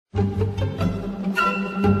I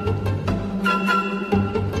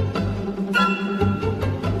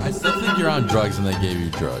still think you're on drugs and they gave you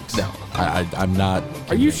drugs. No. I'm not.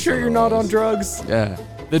 Are you sure you're not on drugs? Yeah.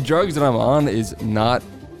 The drugs that I'm on is not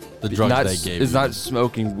The drugs they gave is you. not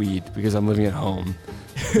smoking weed because I'm living at home.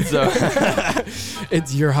 So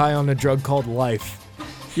It's you're high on a drug called life.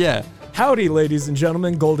 yeah. Howdy, ladies and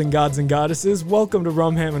gentlemen, golden gods and goddesses. Welcome to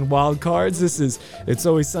Rumham and Wild Cards. This is It's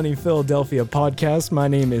Always Sunny in Philadelphia podcast. My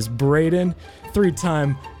name is Braden,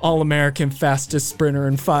 3-time All-American fastest sprinter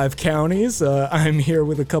in 5 counties. I'm here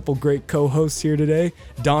with a couple great co-hosts here today.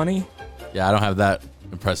 Donnie, Yeah, I don't have that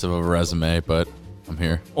impressive of a resume, but I'm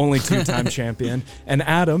here. only 2-time champion. And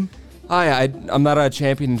Adam, Hi, I'm not a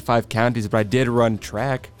champion in 5 counties, but I did run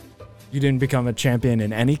track. you didn't become a champion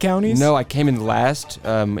in any counties? No, I came in last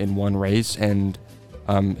in one race and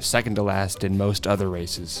second to last in most other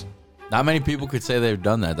races. Not many people could say they've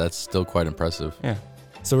done that. That's still quite impressive. Yeah.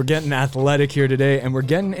 So we're getting athletic here today, and we're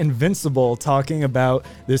getting invincible talking about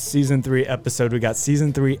this Season 3 episode. We got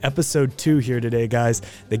Season 3, Episode 2 here today, guys.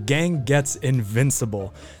 The gang gets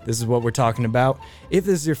invincible. This is what we're talking about. If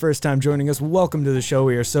this is your first time joining us, welcome to the show.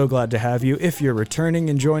 We are so glad to have you. If you're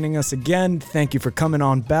returning and joining us again, thank you for coming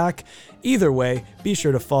on back. Either way, be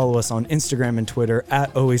sure to follow us on Instagram and Twitter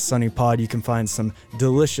at Always Sunny Pod. You can find some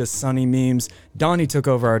delicious Sunny memes. Donnie took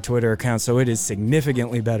over our Twitter account, so it is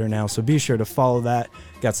significantly better now. So be sure to follow that.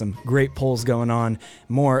 Got some great polls going on.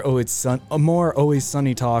 More Always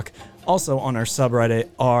Sunny talk. Also on our subreddit,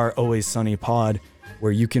 our Always Sunny Pod,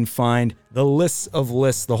 where you can find the lists of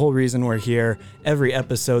lists, the whole reason we're here, every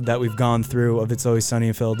episode that we've gone through of It's Always Sunny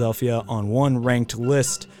in Philadelphia on one ranked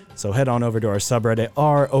list. So head on over to our subreddit,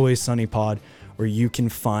 our Always Sunny Pod, where you can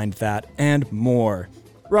find that and more.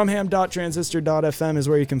 Rumham.transistor.fm is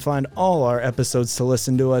where you can find all our episodes to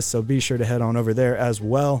listen to us, so be sure to head on over there as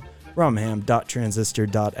well.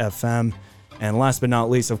 Rumham.transistor.fm. And last but not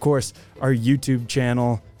least, of course, our YouTube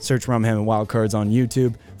channel. Search Rumham and Wild Cards on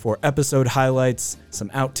YouTube for episode highlights, some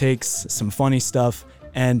outtakes, some funny stuff,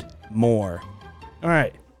 and more. All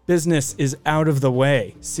right. Business is out of the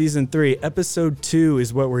way. Season 3, Episode 2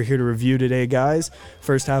 is what we're here to review today, guys.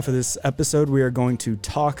 First half of this episode, we are going to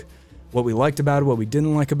talk what we liked about it, what we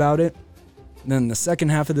didn't like about it. Then the second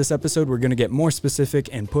half of this episode, we're going to get more specific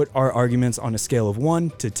and put our arguments on a scale of 1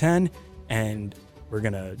 to 10. And we're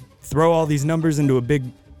going to throw all these numbers into a big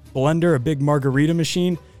blender, a big margarita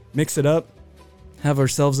machine, mix it up, have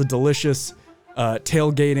ourselves a delicious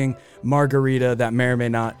tailgating margarita that may or may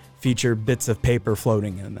not feature bits of paper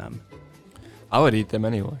floating in them. I would eat them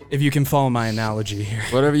anyway. If you can follow my analogy here.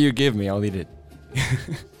 Whatever you give me, I'll eat it.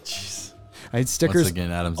 Jeez. I eat stickers Once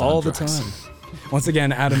again, Adam's all on the drugs. time. Once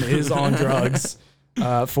again, Adam is on drugs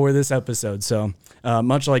for this episode. So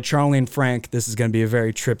much like Charlie and Frank, this is going to be a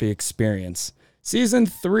very trippy experience. Season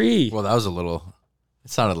 3. Well, that was a little.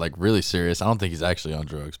 It sounded like really serious. I don't think he's actually on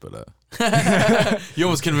drugs, but you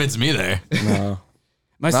almost convinced me there. No.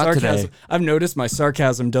 My Not sarcasm. today. I've noticed my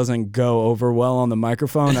sarcasm doesn't go over well on the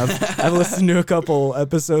microphone. I've listened to a couple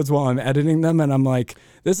episodes while I'm editing them, and I'm like,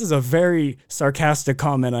 this is a very sarcastic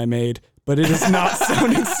comment I made, but it is not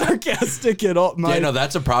sounding sarcastic at all. Yeah, no,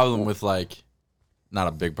 that's a problem with not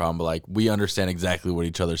a big problem, but we understand exactly what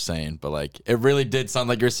each other's saying. But it really did sound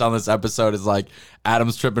like you're selling this episode is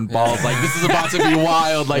Adam's tripping balls. This is about to be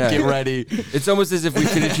wild. Yeah. Get ready. It's almost as if we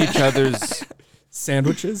finish each other's.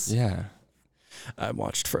 Sandwiches. Yeah. I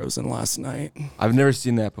watched Frozen last night. I've never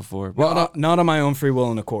seen that before. Well, Not on my own free will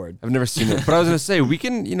and accord. I've never seen it. But I was going to say, we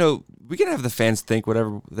can have the fans think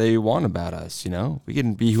whatever they want about us, We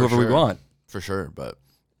can be whoever we sure. want, For sure, but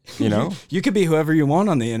You could be whoever you want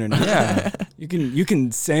on the internet. Yeah. You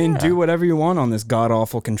can say and do whatever you want on this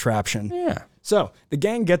god-awful contraption. Yeah. So, The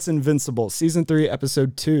Gang Gets Invincible, Season 3,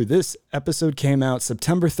 Episode 2. This episode came out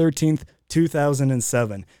September 13th,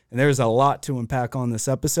 2007. And there's a lot to unpack on this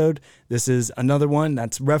episode. This is another one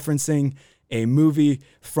that's referencing a movie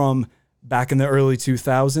from back in the early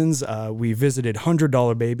 2000s. We visited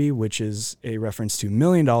 $100 Baby, which is a reference to $1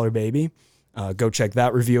 Million Baby. Go check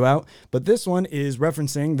that review out. But this one is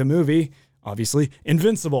referencing the movie, obviously,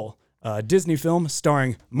 Invincible. Disney film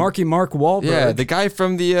starring Marky Mark Wahlberg. Yeah, the guy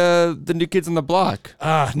from the New Kids on the Block.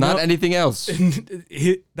 Not anything else.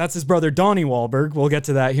 That's his brother Donnie Wahlberg. We'll get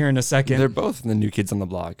to that here in a second. They're both in the New Kids on the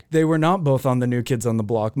Block. They were not both on the New Kids on the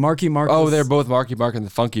Block. Marky Mark. Oh, they're both Marky Mark and the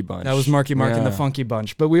Funky Bunch. That was Marky Mark and the Yeah. Funky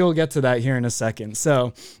Bunch. But we will get to that here in a second.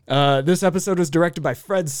 So this episode was directed by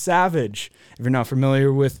Fred Savage. If you're not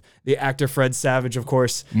familiar with the actor Fred Savage, of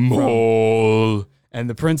course, Mole. and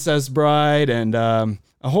The Princess Bride and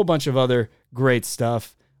a whole bunch of other great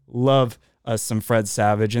stuff. Love us some Fred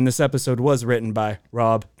Savage. And this episode was written by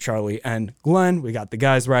Rob, Charlie, and Glenn. We got the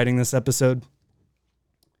guys writing this episode.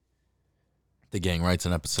 The gang writes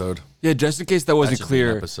an episode. Yeah, just in case that wasn't That should be an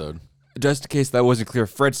clear. episode. Just in case that wasn't clear,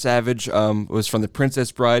 Fred Savage was from The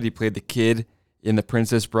Princess Bride. He played the kid in The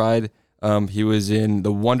Princess Bride. He was in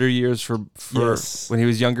The Wonder Years for Yes. when he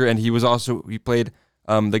was younger, and he played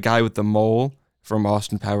the guy with the mole from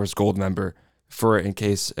Austin Powers Goldmember. In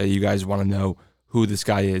case you guys want to know who this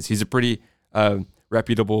guy is, he's a pretty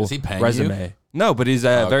reputable Is he paying resume. you? No, but he's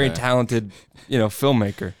a very Okay. talented,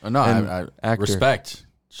 filmmaker. Oh, no, and I actor. respect.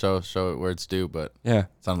 Show it where it's due, but Yeah. it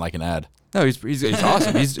sounded like an ad. No, he's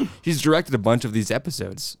awesome. He's directed a bunch of these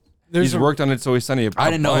episodes. He's worked on It's Always Sunny. I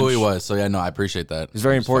didn't know who he bunch. was, so yeah, no, I appreciate that. He's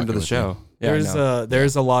very Just important to fucking the with show. you. Yeah,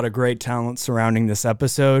 There's a lot of great talent surrounding this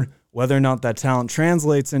episode. Whether or not that talent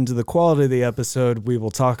translates into the quality of the episode, we will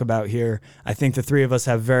talk about here. I think the three of us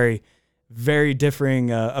have very, very differing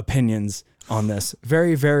opinions on this.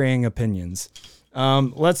 Very varying opinions.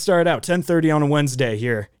 Let's start out 10:30 on a Wednesday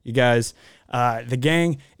here, you guys. The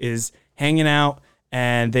gang is hanging out,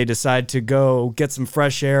 and they decide to go get some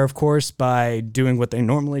fresh air, of course, by doing what they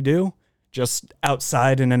normally do. Just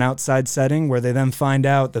outside in an outside setting, where they then find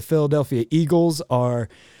out the Philadelphia Eagles are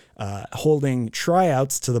holding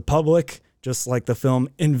tryouts to the public, just like the film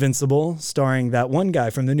Invincible, starring that one guy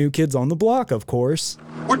from the New Kids on the Block, of course.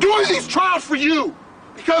 We're doing these trials for you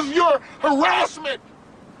because of your harassment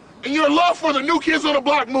and your love for the New Kids on the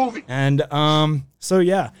Block movie. And so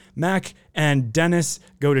yeah, Mac and Dennis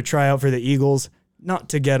go to try out for the Eagles, not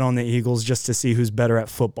to get on the Eagles, just to see who's better at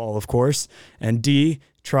football, of course. And Dee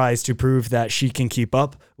tries to prove that she can keep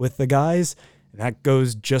up with the guys. That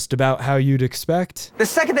goes just about how you'd expect. The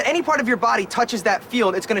second that any part of your body touches that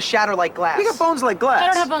field, it's gonna shatter like glass. You got bones like glass. I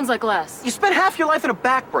don't have bones like glass. You spent half your life in a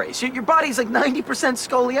back brace. Your body's like 90%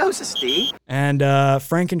 scoliosis, Steve. And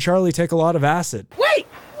Frank and Charlie take a lot of acid. Wait,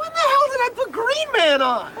 when the hell did I put Green Man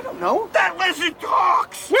on? I don't know. That lizard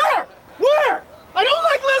talks. Where? Where? I don't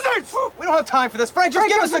like lizards. We don't have time for this. Frank, just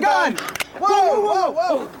give us the gun. Whoa, whoa,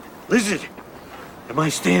 whoa. Lizard, am I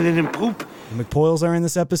standing in poop? The McPoyles are in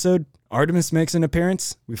this episode. Artemis makes an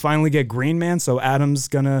appearance. We finally get Green Man, so Adam's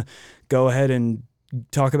gonna go ahead and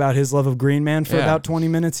talk about his love of Green Man for about 20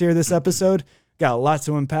 minutes here this episode. Got a lot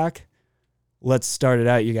to unpack. Let's start it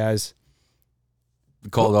out, you guys.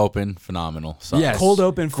 Cold open, phenomenal. So. Yes. Cold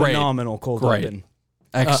open, Great. phenomenal cold Great. open.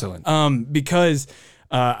 Excellent. Because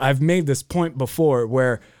I've made this point before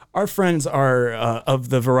where our friends are of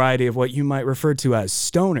the variety of what you might refer to as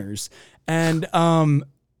stoners. And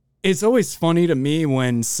it's always funny to me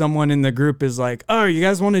when someone in the group is like, oh, you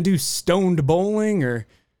guys want to do stoned bowling or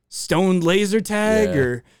stoned laser tag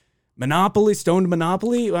or Monopoly, stoned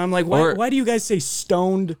Monopoly? I'm like, why do you guys say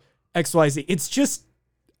stoned XYZ? It's just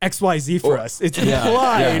XYZ for us. It's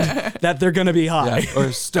implied that they're going to be high.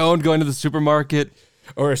 Or stoned going to the supermarket.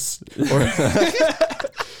 Or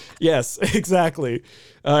yes, exactly.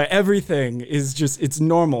 Everything is just, it's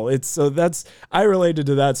normal. I related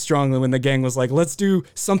to that strongly when the gang was like, let's do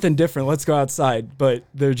something different. Let's go outside. But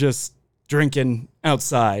they're just drinking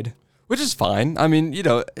outside. Which is fine. I mean,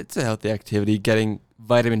 it's a healthy activity, getting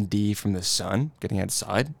vitamin D from the sun, getting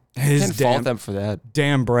outside. Can't fault them for that.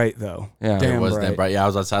 Damn bright, though. Yeah. Damn It was bright. that bright. Yeah, I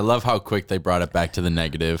was outside. I love how quick they brought it back to the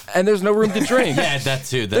negative. And there's no room to drink. Yeah, that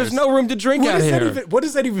too. There's no room to drink out here. What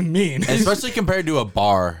does that even mean? Especially compared to a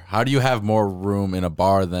bar. How do you have more room in a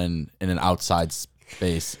bar than in an outside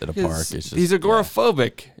space at a park? It's just, He's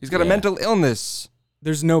agoraphobic. He's got a Yeah. mental illness.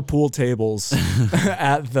 There's no pool tables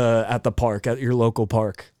at the park, at your local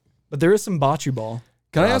park. But there is some bocce ball.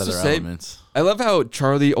 Can I out of also their say, elements. I love how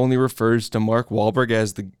Charlie only refers to Mark Wahlberg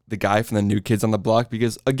as the guy from the New Kids on the Block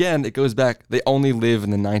because, again, it goes back. They only live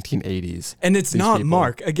in the 1980s. And it's These not people.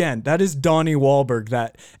 Mark. Again, that is Donnie Wahlberg.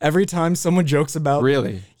 That every time someone jokes about...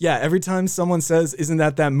 Really? Yeah, every time someone says, isn't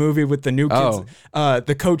that movie with the new kids?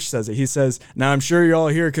 The coach says it. He says, now I'm sure you're all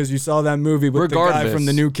here because you saw that movie with the guy Regardless. from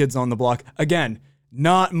the New Kids on the Block. Again,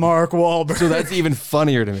 not Mark Wahlberg. So that's even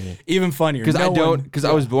funnier to me. even funnier. Because No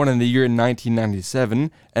I was born in the year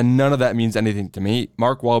 1997, and none of that means anything to me.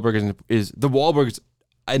 Mark Wahlberg is the Wahlbergs.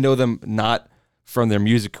 I know them not from their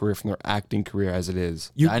music career, from their acting career as it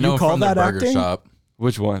is. You, I know you call from that the burger acting? shop.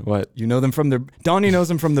 Which one? What? You know them from their... Donnie knows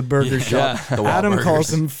them from the burger shop. the Adam Wahlburgers. calls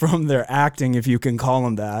them from their acting, if you can call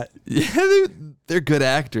them that. Yeah, they're good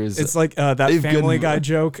actors. It's like that They've Family good- Guy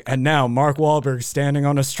joke. And now Mark Wahlberg standing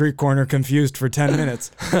on a street corner confused for 10 minutes.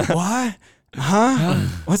 What? Huh?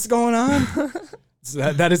 What's going on?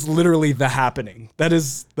 So that is literally the happening. That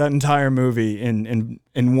is that entire movie in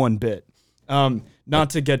one bit. Not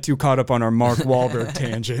to get too caught up on our Mark Wahlberg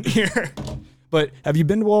tangent here. But have you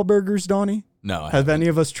been to Wahlburgers, Donnie? No, Have any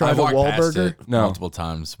of us tried I've a walked past Wahlburger? it No. multiple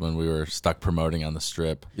times when we were stuck promoting on the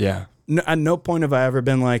strip. Yeah. No, at no point have I ever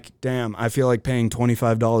been like, damn, I feel like paying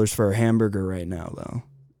 $25 for a hamburger right now, though.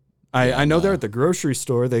 I know they're at the grocery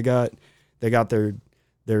store. They got their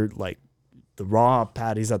like the raw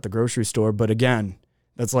patties at the grocery store, but again,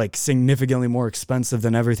 that's like significantly more expensive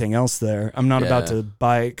than everything else there. I'm not about Yeah. to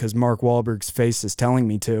buy it because Mark Wahlberg's face is telling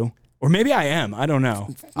me to. Or maybe I am. I don't know.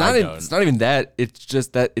 It's not even that. It's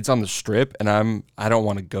just that it's on the strip, and I don't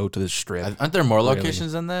want to go to the strip. Aren't there more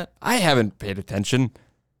locations than that? I haven't paid attention.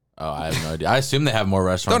 Oh, I have no idea. I assume they have more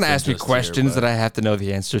restaurants. Don't than ask me just questions here, that I have to know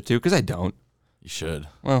the answer to, because I don't. You should.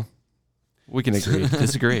 Well, we can agree,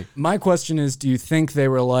 disagree. My question is, do you think they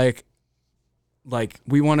were like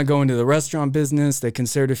we want to go into the restaurant business? They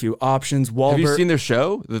considered a few options. Have you Wahlberg, seen their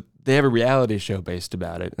show? They have a reality show based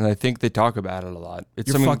about it, and I think they talk about it a lot. It's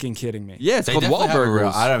you're something- fucking kidding me. Yeah, it's They called definitely have a real-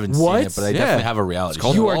 Wahlburgers. I haven't What? seen it, but they Yeah. definitely have a reality It's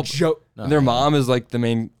called show. You are Wahlberg. joking. And their mom is like the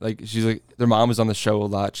main, like she's like their mom is on the show a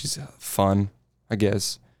lot. She's fun, I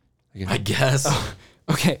guess. I guess.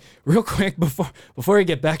 Okay, real quick before we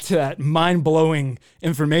get back to that mind-blowing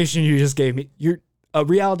information you just gave me, you're a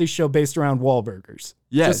reality show based around Wahlburgers.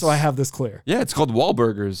 Yes. Just so I have this clear. Yeah, it's called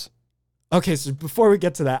Wahlburgers. Okay, so before we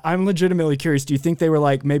get to that, I'm legitimately curious. Do you think they were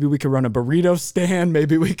like, maybe we could run a burrito stand?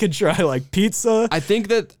 Maybe we could try like pizza? I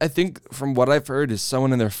think from what I've heard is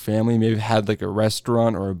someone in their family maybe had like a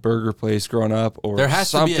restaurant or a burger place growing up, or There has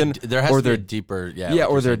something, to be a deeper, or their deeper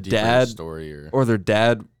dad story, or their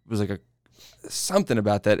dad was like something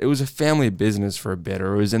about that. It was a family business for a bit,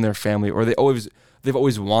 or it was in their family, or they've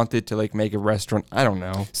always wanted to like make a restaurant. I don't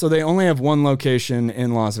know. So they only have one location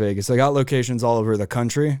in Las Vegas. They got locations all over the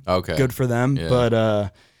country. Okay. Good for them. Yeah.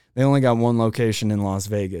 But they only got one location in Las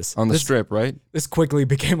Vegas. On the strip, right? This quickly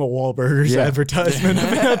became a Wahlburgers advertisement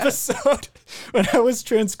of an episode. When I was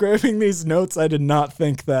transcribing these notes, I did not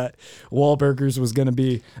think that Wahlburgers was going to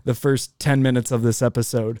be the first 10 minutes of this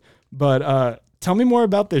episode. But tell me more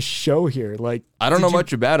about this show here. Like, I don't know did you-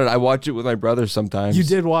 much about it. I watch it with my brother sometimes. You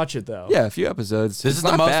did watch it though. Yeah, a few episodes. This It's is the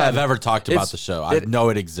not most bad. I've ever talked about It's- the show. I know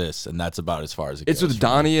it exists, and that's about as far as it It's goes. with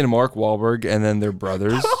Donnie and Mark Wahlberg, and then their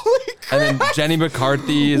brothers. And then Jenny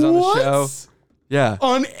McCarthy is on What? the show. Yeah.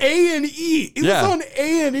 On A&E. It Yeah. was on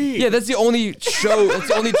A&E. Yeah, that's the only show. That's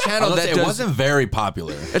the only channel that it does. wasn't very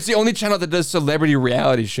popular. It's the only channel that does celebrity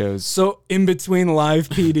reality shows. So in between Live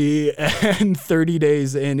PD and 30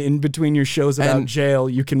 Days and in between your shows about And- jail,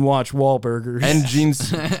 you can watch Wahlburgers. And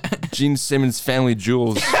Gene Simmons' Family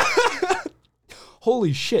Jewels.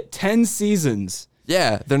 holy shit, 10 seasons.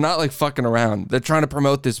 Yeah, they're not like fucking around. They're trying to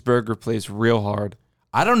promote this burger place real hard.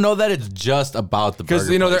 I don't know that it's just about the Because,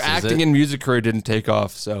 burger their place, is acting it? and music career didn't take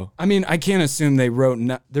off, so. I mean, I can't assume they wrote.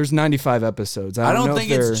 There's 95 episodes. I don't know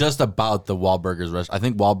think if they're- it's just about the Wahlburgers restaurant. I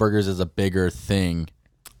think Wahlburgers is a bigger thing.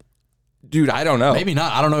 Dude, I don't know. Maybe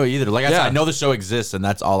not. I don't know either. Like I said, Yeah. I know the show exists, and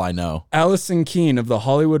that's all I know. Allison Keene of The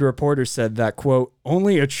Hollywood Reporter said that, quote,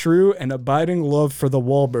 only a true and abiding love for the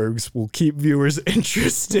Wahlbergs will keep viewers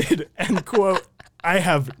interested, end quote. I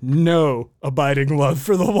have no abiding love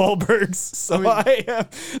for the Wahlbergs, so I am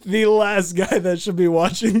the last guy that should be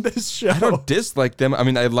watching this show. I don't dislike them. I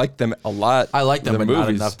mean, I like them a lot. I like them, the but not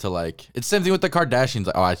movies. enough to like. It's the same thing with the Kardashians.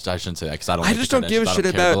 Like, I shouldn't say that because I don't. I like just the don't give a Kardashians. I shit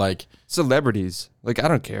don't care, about but, like. celebrities. Like, I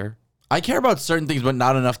don't care. I care about certain things, but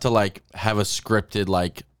not enough to like have a scripted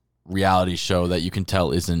like reality show that you can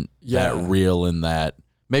tell isn't that real in that.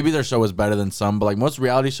 Maybe their show is better than some, but like most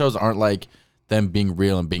reality shows aren't like them being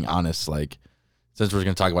real and being honest. Like since we're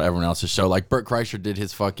gonna talk about everyone else's show, like Bert Kreischer did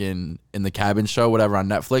his fucking In the Cabin show, whatever, on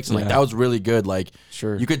Netflix, and like Yeah. that was really good. Like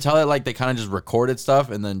Sure. you could tell that like they kind of just recorded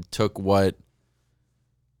stuff and then took what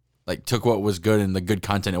was good and the good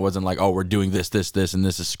content. It wasn't like, oh, we're doing this, and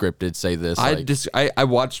this is scripted. Say this. I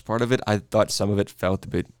watched part of it. I thought some of it felt a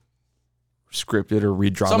bit scripted or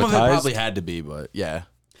re-dramatized. some of it probably had to be, but yeah.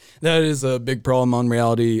 That is a big problem on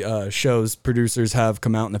reality shows. Producers have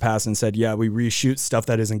come out in the past and said, yeah, we reshoot stuff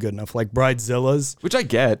that isn't good enough. Like Bridezillas, which I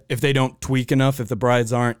get. if they don't tweak enough, if the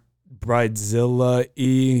brides aren't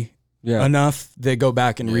Bridezilla-y Yeah. enough, they go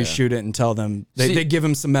back and Yeah. reshoot it and tell them, See- they give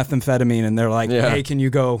them some methamphetamine and they're like, Yeah. hey, can you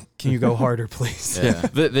go harder, please? Yeah.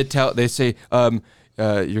 They say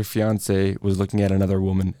your fiance was looking at another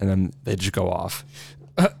woman, and then they just go off.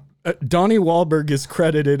 Donnie Wahlberg is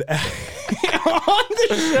credited on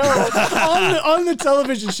the show, on the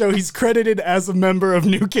television show. He's credited as a member of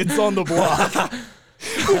New Kids on the Block.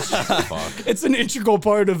 Fuck. It's an integral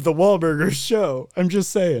part of the Wahlburgers show. I'm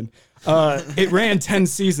just saying. It ran 10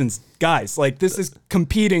 seasons. Guys, like this is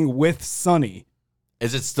competing with Sunny.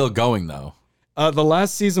 Is it still going though? The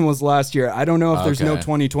last season was last year. I don't know if there's no Okay.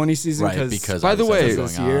 2020 season Right, because because By the way, obviously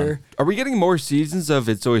that's this going on. year. Are we getting more seasons of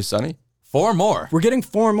It's Always Sunny? 4 more. We're getting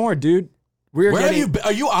 4 more, dude. We're Where have getting you been?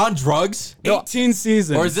 Are you on drugs? 18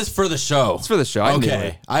 seasons. Or is this for the show? It's for the show. I knew Okay.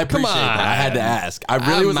 it. I appreciate that. I had to ask. I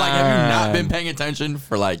really was like, have you not been paying attention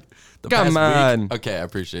for like the Come past on. week? Okay, I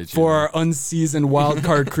appreciate you. For our unseasoned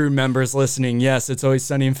wildcard crew members listening, yes, It's Always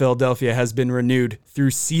Sunny in Philadelphia has been renewed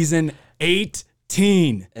through season 18.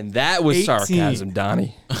 And that was 18. sarcasm,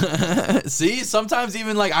 Donnie. See, sometimes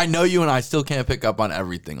even like I know you and I still can't pick up on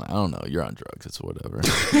everything. Like, I don't know. You're on drugs. It's whatever.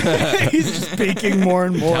 He's just speaking more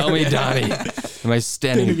and more. Tell me, Donnie. Am I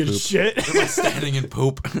standing in Thinking of poop? shit. Am I standing in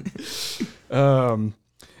poop?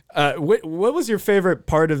 What was your favorite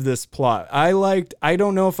part of this plot? I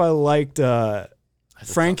don't know if I liked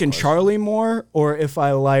Frank and Charlie more, or if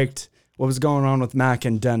I liked what was going on with Mac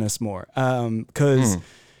and Dennis more. Because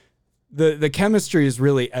the chemistry is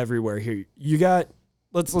really everywhere here. You got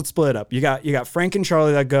let's split it up. You got Frank and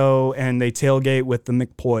Charlie that go and they tailgate with the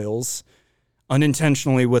McPoyles,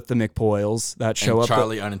 unintentionally with the McPoyles that show And up.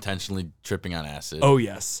 Charlie unintentionally tripping on acid. Oh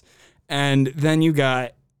yes, and then you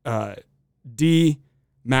got D,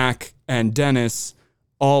 Mac, and Dennis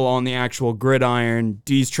all on the actual gridiron.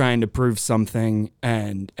 D's trying to prove something,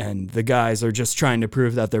 and the guys are just trying to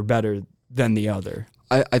prove that they're better than the other.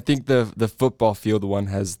 I think the football field one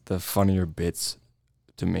has the funnier bits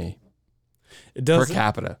to me. It does. Per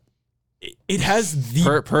capita. It has the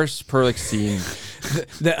Per like scene.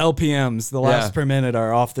 the LPMs, the laughs Yeah. per minute,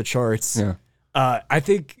 are off the charts. Yeah. I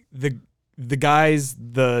think the guys,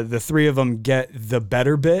 the 3 of them get the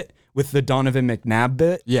better bit with the Donovan McNabb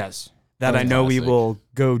bit Yes. that I know we classic. will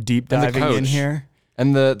go deep And the diving in coach. here.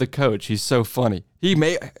 And the coach, he's so funny.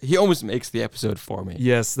 He almost makes the episode for me.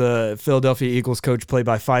 Yes, the Philadelphia Eagles coach played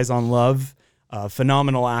by Faison Love,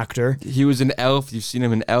 phenomenal actor. He was in Elf. You've seen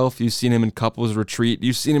him in Elf. You've seen him in Couples Retreat.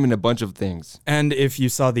 You've seen him in a bunch of things. And if you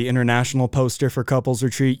saw the international poster for Couples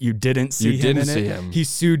Retreat, you didn't see him in it. He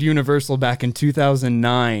sued Universal back in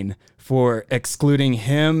 2009 for excluding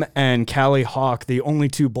him and Callie Hawk, the only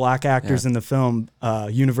 2 black actors in the film.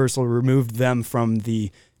 Universal removed them from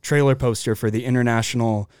the trailer poster for the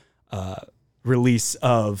international release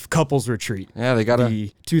of Couples Retreat. Yeah, they gotta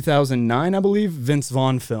The 2009, I believe, Vince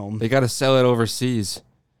Vaughn film. sell it overseas.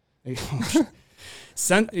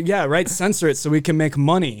 Censor it so we can make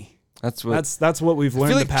money. That's what. That's what we've I learned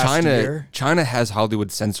feel the like past year. China has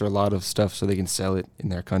Hollywood censor a lot of stuff so they can sell it in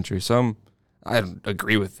their country. I don't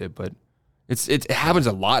agree with it, but it happens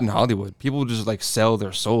a lot in Hollywood. People just like sell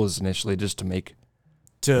their souls initially just to make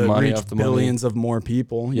To money reach off the money. billions of more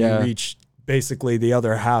people. Yeah. You reach basically the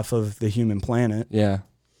other half of the human planet. Yeah.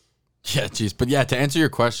 Yeah, geez. But yeah, to answer your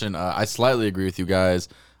question, I slightly agree with you guys.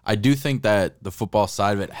 I do think that the football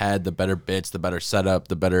side of it had the better bits, the better setup,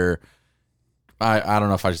 the better. I don't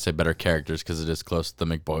know if I should say better characters because it is close to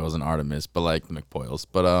the McBoyles and Artemis, but like the McBoyles.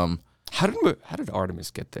 But How did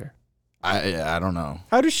Artemis get there? I don't know.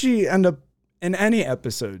 How does she end up in any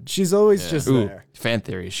episode? She's always just Ooh, there. fan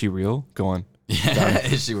theory. Is she real? Go on. Yeah,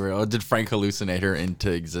 is she real? Did Frank hallucinate her into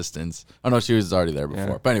existence? Oh no, she was already there before.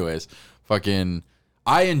 Yeah. But anyways,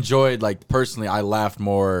 I enjoyed, like, personally, I laughed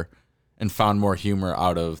more and found more humor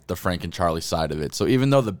out of the Frank and Charlie side of it. So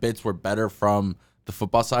even though the bits were better from the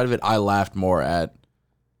football side of it, I laughed more at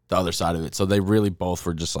the other side of it. So they really both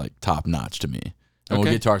were just like top notch to me. And we'll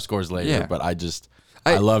Okay. get to our scores later, Yeah. but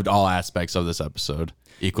I loved all aspects of this episode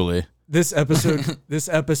equally. This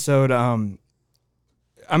episode,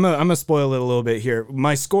 I'm gonna spoil it a little bit here.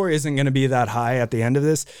 My score isn't gonna be that high at the end of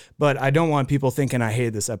this, but I don't want people thinking I hate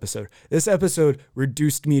this episode. This episode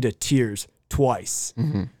reduced me to tears twice.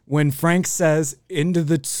 When Frank says, "Into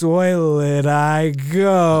the toilet I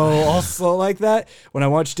go," also like that. When I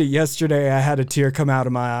watched it yesterday, I had a tear come out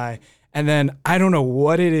of my eye. And then I don't know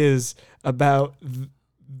what it is about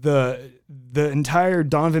the entire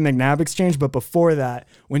Donovan McNabb exchange, but before that,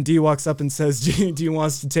 when D walks up and says, "Do you want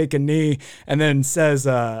us to take a knee?" and then says,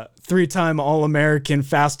 3-time All-American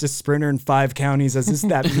fastest sprinter in 5 counties, as if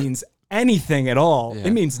that means anything at all. Yeah.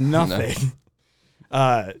 It means nothing.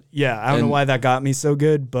 I don't know why that got me so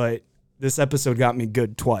good, but this episode got me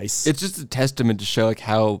good twice. It's just a testament to show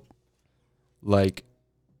how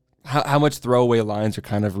much throwaway lines are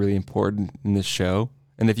kind of really important in this show.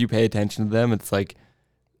 And if you pay attention to them, it's like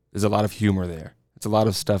there's a lot of humor there. It's a lot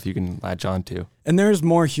of stuff you can latch on to. And there's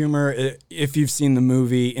more humor if you've seen the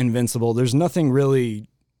movie Invincible. There's nothing really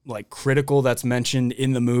like critical that's mentioned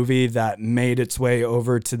in the movie that made its way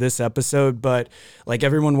over to this episode, but like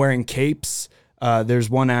everyone wearing capes. There's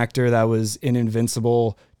one actor that was in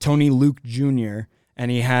Invincible, Tony Luke Jr.,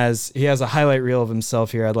 and he has a highlight reel of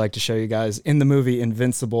himself here I'd like to show you guys. In the movie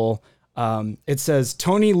Invincible, it says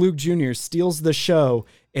Tony Luke Jr. steals the show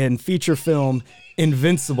in feature film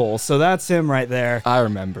Invincible. So that's him right there. I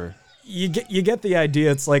remember. you get the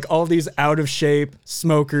idea. It's like all these out of shape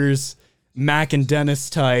smokers, Mac and Dennis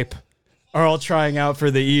type, are all trying out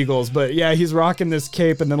for the Eagles. But yeah, he's rocking this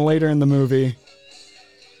cape, and then later in the movie.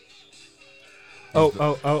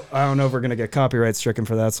 Oh! I don't know if we're gonna get copyright stricken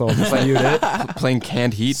for that, so I'll just mute it. Playing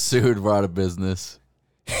Canned Heat. Sued, we're out of business.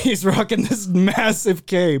 He's rocking this massive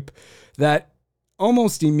cape that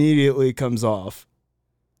almost immediately comes off.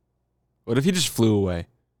 What if he just flew away?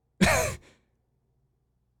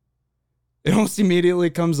 It almost immediately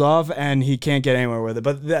comes off, and he can't get anywhere with it.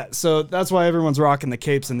 But that's why everyone's rocking the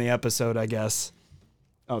capes in the episode, I guess.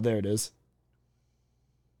 Oh, there it is.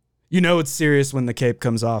 You know it's serious when the cape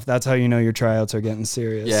comes off. That's how you know your tryouts are getting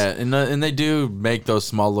serious. Yeah, and they do make those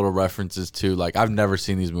small little references to, like, I've never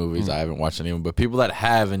seen these movies. I haven't watched any of them, but people that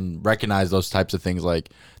have and recognize those types of things, like,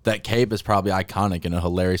 that cape is probably iconic and a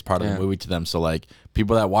hilarious part of the movie to them. So, like,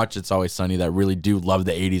 people that watch It's Always Sunny that really do love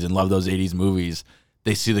the 80s and love those 80s movies,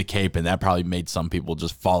 they see the cape, and that probably made some people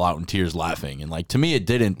just fall out in tears laughing. And, like, to me, it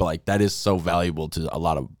didn't, but, like, that is so valuable to a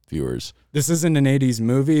lot of viewers. This isn't an 80s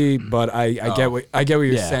movie, but I get what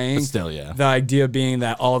you're saying. But still, yeah. The idea being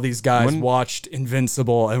that all these guys watched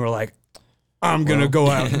Invincible and were like, I'm going to go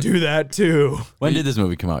out and do that too. When did this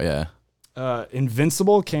movie come out? Yeah.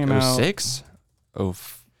 Invincible came out 06?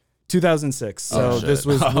 2006. So this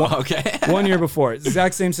was okay. 1 year before.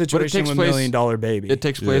 Exact same situation with $1 Million Baby. It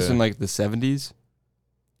takes place in like the 70s.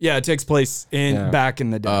 Yeah, it takes place back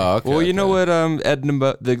in the day. Okay, well, you know what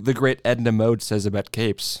the great Edna Mode says about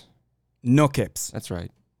capes. No capes. That's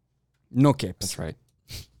right. No capes. That's right.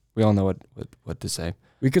 We all know what to say.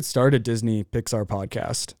 We could start a Disney Pixar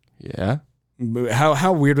podcast. Yeah.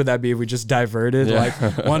 How weird would that be if we just diverted? Yeah.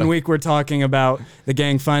 Like 1 week we're talking about the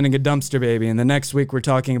gang finding a dumpster baby, and the next week we're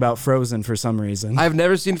talking about Frozen for some reason. I've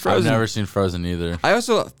never seen Frozen. I've never seen Frozen either. I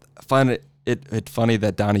also find it funny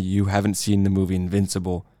that, Donnie, you haven't seen the movie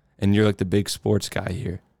Invincible, and you're like the big sports guy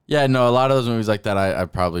here. Yeah, no, a lot of those movies like that I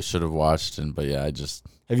probably should have watched, but yeah,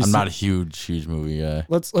 I'm not a huge movie guy.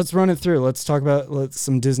 Let's run it through. Let's talk about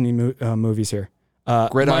some Disney movies here.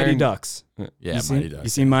 Mighty Ducks. Yeah, Mighty Ducks. You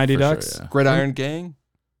seen Mighty Ducks? Sure, yeah. Gridiron Gang?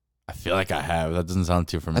 I feel like I have. That doesn't sound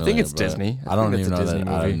too familiar. I think it's but Disney. I don't think even it's know a Disney that.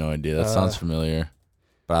 I movie. have no idea. That sounds familiar,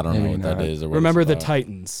 but I don't know what that is. Or what Remember it's the about.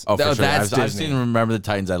 Titans. Oh, for No, sure. that's I've Disney. seen Remember the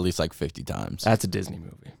Titans at least like 50 times. That's a Disney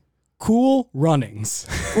movie. Cool Runnings.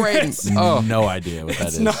 Great. Oh, No idea what that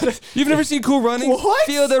is. you've never seen Cool Runnings? What?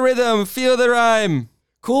 Feel the rhythm. Feel the rhyme.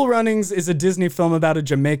 Cool Runnings is a Disney film about a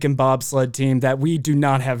Jamaican bobsled team that we do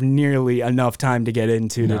not have nearly enough time to get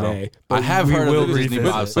into today. But I have we heard will of the Disney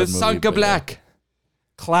revisit. bobsled With movie, Sanka but yeah. Black.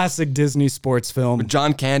 Classic Disney sports film.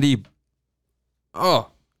 John Candy. Oh,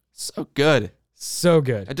 so good. So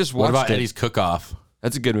good. I just What watched about it. Eddie's Cook-Off?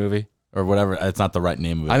 That's a good movie. Or whatever. It's not the right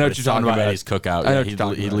name of it. I know but what it's you're talking something about. Eddie's Cookout. I know Yeah, what you're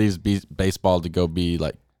talking he about. leaves baseball to go be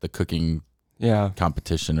like the cooking Yeah.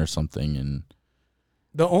 competition or something. And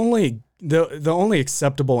The only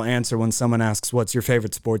acceptable answer when someone asks what's your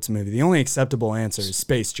favorite sports movie, the only acceptable answer is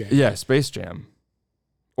Space Jam. Yeah, Space Jam.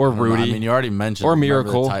 Or I don't know. Rudy. I mean, you already mentioned Or Remember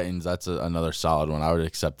Miracle. the Titans. That's another solid one. I would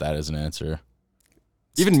accept that as an answer.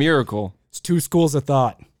 Even Miracle. It's two schools of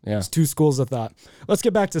thought. Yeah. It's two schools of thought. Let's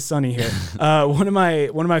get back to Sunny here. One of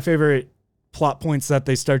my favorite plot points that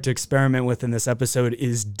they start to experiment with in this episode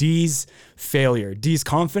is Dee's failure, Dee's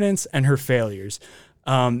confidence and her failures.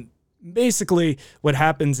 Basically, what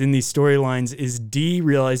happens in these storylines is Dee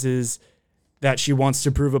realizes that she wants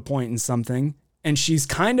to prove a point in something, and she's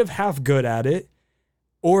kind of half good at it,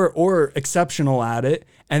 or exceptional at it,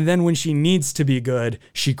 and then when she needs to be good,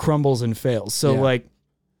 she crumbles and fails. So like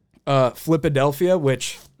Flipadelphia,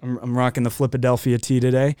 which I'm rocking the Flipadelphia tee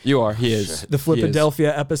today. You are. He is. The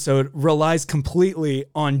Flipadelphia episode relies completely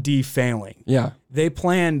on Dee failing. Yeah. They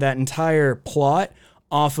planned that entire plot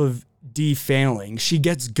off of Dee failing. She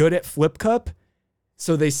gets good at Flip Cup,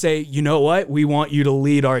 so they say, you know what? We want you to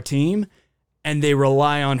lead our team, and they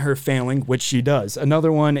rely on her failing, which she does.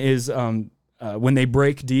 Another one is when they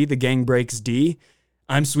break Dee, the gang breaks Dee.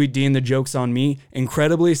 I'm Sweet Dee and the joke's on me.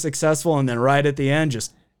 Incredibly successful, and then right at the end,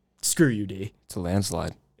 just screw you, Dee. It's a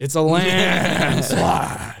landslide. It's a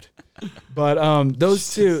landslide. But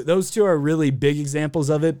those two are really big examples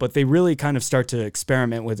of it, but they really kind of start to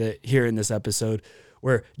experiment with it here in this episode,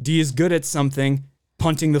 where Dee is good at something,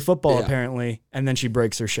 punting the football apparently, and then she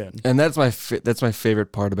breaks her shin. And that's my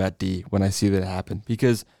favorite part about Dee when I see that happen,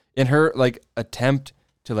 because in her like attempt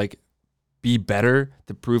to like be better,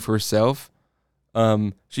 to prove herself,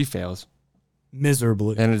 she fails,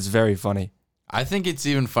 Miserably. and it's very funny. I think it's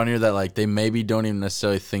even funnier that like they maybe don't even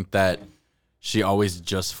necessarily think that she always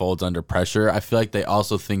just folds under pressure. I feel like they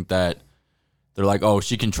also think that they're like, oh,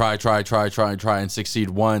 she can try and succeed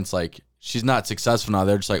once. Like she's not successful now.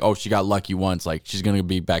 They're just like, oh, she got lucky once. Like, she's going to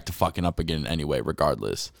be back to fucking up again anyway,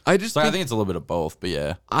 regardless. I think it's a little bit of both, but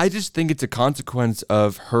yeah. I just think it's a consequence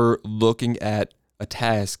of her looking at a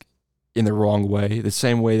task in the wrong way, the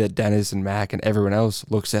same way that Dennis and Mac and everyone else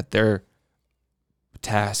looks at their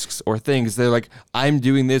tasks or things. They're like, I'm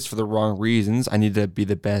doing this for the wrong reasons. I need to be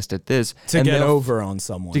the best at this. To get over on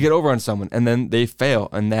someone. And then they fail.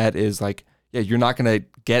 And that is like, yeah, you're not going to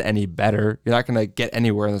get any better. You're not going to get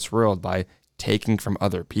anywhere in this world by taking from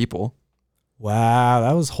other people. Wow,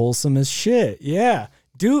 that was wholesome as shit. Yeah.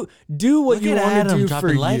 Do what you want to do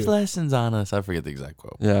for life you. lessons on us. I forget the exact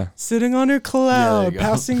quote. Yeah. Sitting on her cloud, go.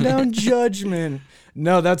 passing down judgment.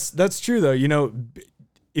 No, that's true though. You know,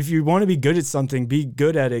 if you want to be good at something, be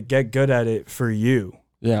good at it. Get good at it for you.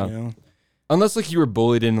 Yeah. You know? Unless like you were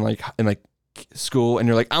bullied in school and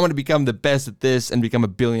you're like, I'm going to become the best at this and become a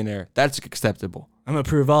billionaire. That's acceptable. I'm going to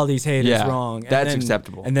prove all these haters wrong. That's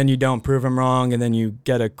acceptable. And then you don't prove them wrong, and then you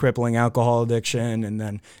get a crippling alcohol addiction, and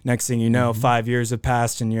then next thing you know, 5 years have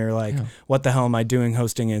passed, and you're like, what the hell am I doing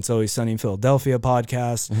hosting It's Always Sunny in Philadelphia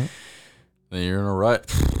podcast? Then you're in a rut.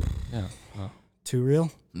 Yeah. Too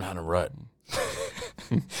real? Not in a rut.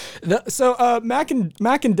 So Mac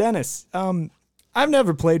and Dennis, I've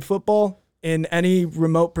never played football in any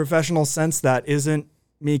remote professional sense that isn't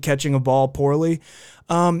me catching a ball poorly.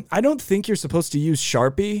 I don't think you're supposed to use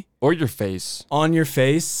Sharpie Or your face. on your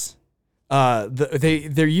face.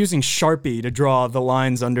 They're using Sharpie to draw the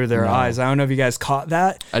lines under their eyes. I don't know if you guys caught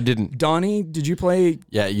that. I didn't. Donnie, did you play?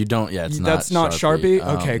 Yeah, you don't. Yeah, it's not. That's not Sharpie.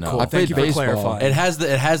 Okay, no. cool. I Thank you played for baseball. clarifying.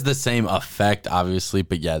 It has the same effect, obviously,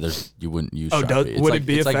 but yeah, you wouldn't use Oh, Sharpie. would it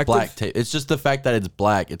be it's like effective? black tape. It's just the fact that it's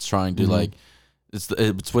black. It's trying to like.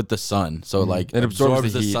 It's with the sun, so like It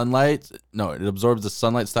absorbs the the heat. sunlight. No, it absorbs the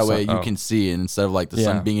sunlight, so that way you can see. And instead of like the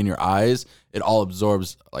sun being in your eyes, it all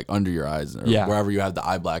absorbs like under your eyes or wherever you have the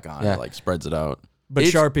eye black on. Yeah. It like spreads it out. But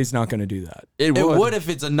Sharpie's not going to do that. It It would. would if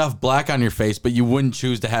it's enough black on your face, but you wouldn't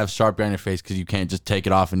choose to have Sharpie on your face because you can't just take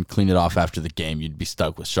it off and clean it off after the game. You'd be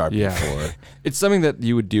stuck with Sharpie Yeah. for. It's something that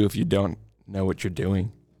you would do if you don't know what you're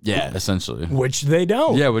doing. Yeah, essentially. Which they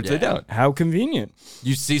don't. Yeah, which they Yeah. don't. How convenient.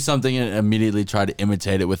 You see something and immediately try to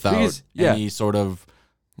imitate it without Because- any sort of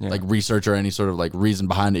like research or any sort of like reason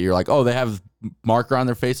behind it. You're like, oh, they have marker on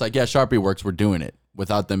their face. Like, yeah, Sharpie works. We're doing it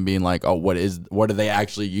without them being like, oh, what are they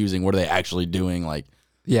actually using? What are they actually doing? Like,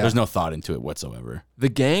 there's no thought into it whatsoever. The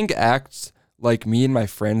gang acts like me and my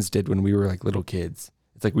friends did when we were like little kids.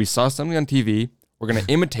 It's like we saw something on TV. We're going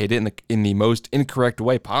to imitate it in the most incorrect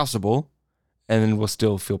way possible. And then we'll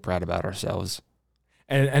still feel proud about ourselves.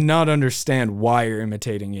 And not understand why you're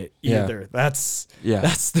imitating it either. That's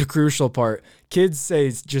the crucial part. Kids say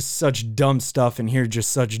it's just such dumb stuff and hear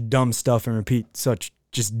just such dumb stuff and repeat such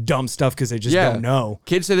just dumb stuff because they just don't know.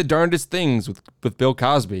 Kids say the darndest things with Bill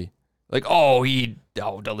Cosby. Like, don't listen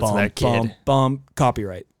to that kid.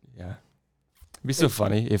 Copyright. Yeah. It'd be so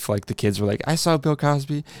funny if like the kids were like, I saw Bill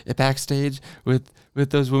Cosby at backstage with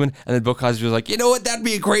those women, and then Bill Cosby was like, you know what? That'd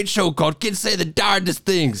be a great show called Kids Say the Darndest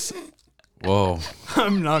Things. Whoa.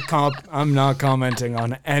 I'm not commenting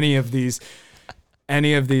on any of these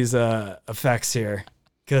effects here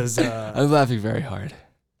because I'm laughing very hard.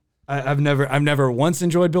 I've never once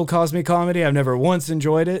enjoyed Bill Cosby comedy. I've never once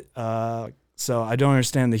enjoyed it. So I don't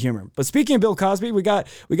understand the humor. But speaking of Bill Cosby, we got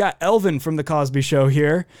Elvin from the Cosby Show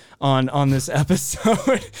here on this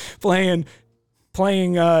episode playing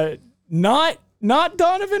not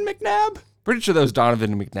Donovan McNabb. Pretty sure that was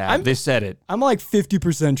Donovan McNabb. They said it. I'm like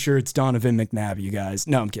 50% sure it's Donovan McNabb, you guys.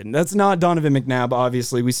 No, I'm kidding. That's not Donovan McNabb,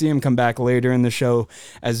 obviously. We see him come back later in the show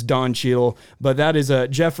as Don Cheadle, but that is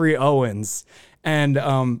Jeffrey Owens. And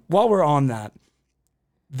while we're on that,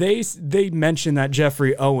 they mentioned that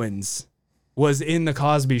Jeffrey Owens was in the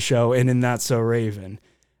Cosby Show and in That's So Raven,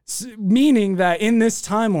 meaning that in this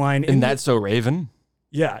timeline, And That's So Raven?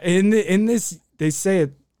 yeah, in this they say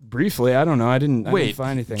it briefly. I don't know. I didn't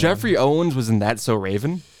find anything. Jeffrey Owens was in That's So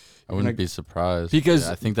Raven? I wouldn't be surprised. Because-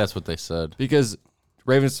 I think that's what they said, Because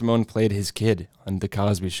Raven Simone played his kid on The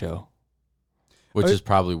Cosby Show. which is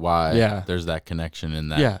probably why Yeah. there's that connection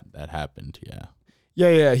and that happened. Yeah.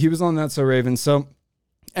 Yeah, he was on That's So Raven. So,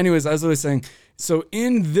 anyways, as I was saying, so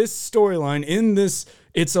in this storyline, in this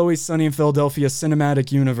It's Always Sunny in Philadelphia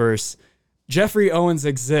cinematic universe, Jeffrey Owens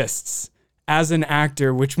exists as an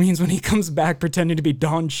actor, which means when he comes back pretending to be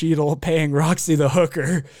Don Cheadle paying Roxy the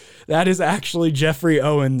hooker, that is actually Jeffrey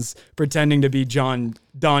Owens pretending to be Don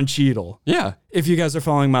Cheadle. Yeah. If you guys are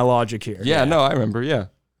following my logic here. Yeah, no, I remember. Yeah.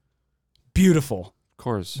 Beautiful. Of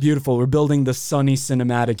course. Beautiful. We're building the Sunny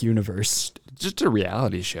cinematic universe. Just a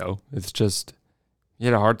reality show. It's just, he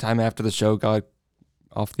had a hard time after the show got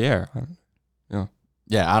off the air.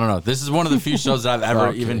 Yeah, I don't know. This is one of the few shows that I've ever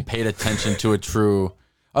Okay. even paid attention to a true,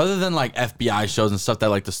 other than like FBI shows and stuff that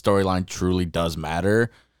like the storyline truly does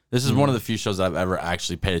matter. This is one of the few shows that I've ever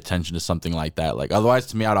actually paid attention to something like that. Like otherwise,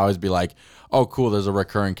 to me, I'd always be like, "Oh, cool. There's a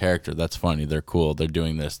recurring character. That's funny. They're cool. They're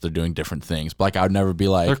doing this. They're doing different things." But like, I would never be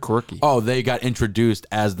like, They're quirky. "Oh, they got introduced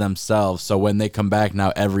as themselves. So when they come back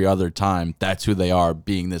now, every other time, that's who they are,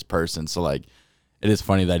 being this person." So like, it is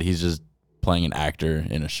funny that he's just playing an actor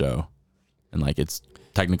in a show, and like it's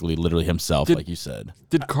technically literally himself, like you said.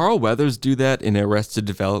 Did Carl Weathers do that in Arrested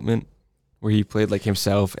Development, where he played like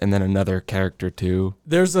himself and then another character too?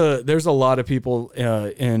 There's a lot of people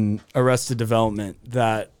in Arrested Development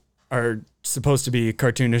that are supposed to be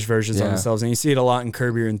cartoonish versions of Yeah. themselves, and you see it a lot in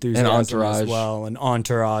Curb Your Enthusiasm Entourage. as well, and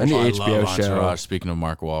Entourage. And the I HBO love show. Entourage, speaking of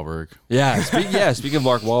Mark Wahlberg. Yeah, speaking of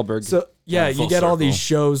Mark Wahlberg. So yeah, full you get all these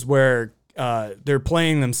circle. shows where they're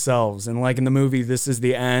playing themselves, and like in the movie This Is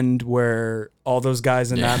the End, where all those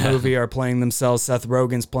guys in that Yeah. movie are playing themselves. Seth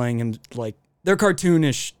Rogen's playing him, like they're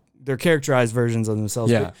cartoonish, they're characterized versions of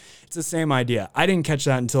themselves. Yeah. But it's the same idea. I didn't catch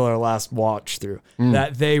that until our last watch through. Mm.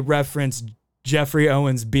 That they referenced Jeffrey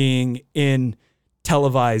Owens being in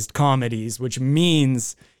televised comedies, which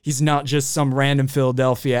means he's not just some random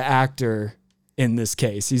Philadelphia actor. In this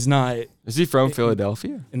case, he's not. Is he from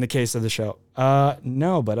Philadelphia? In the case of the show,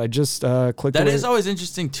 no, but I just clicked. That away. is always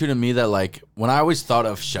interesting too to me. That like when I always thought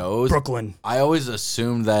of shows, Brooklyn. I always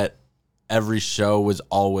assumed that every show was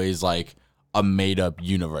always like a made up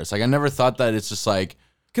universe. Like I never thought that it's just like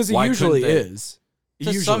Because it why usually couldn't they- is. It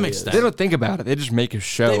To usually some is. extent. They don't think about it. They just make a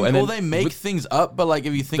show, and then they make with- things up, but like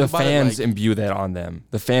if you think the about fans it, like, imbue that on them.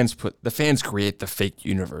 The fans create the fake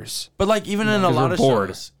universe. but like even in a 'Cause lot they're of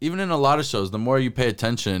bored. shows, the more you pay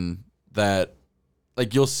attention, that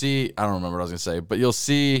like you'll see. I don't remember what I was gonna say, but you'll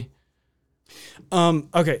see.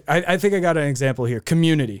 Okay, I think I got an example here.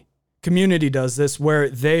 Community. Community does this where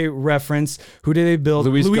they reference who did they build?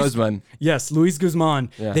 Luis Guzman. Yes, Luis Guzman.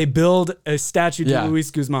 Yeah. They build a statue to Yeah. Luis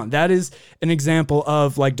Guzman. That is an example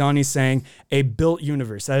of, like Donnie's saying, a built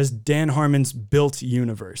universe. That is Dan Harmon's built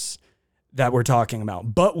universe that we're talking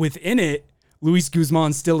about. But within it, Luis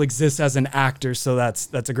Guzman still exists as an actor, so that's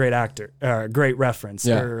a great great reference.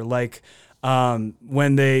 Yeah. Or like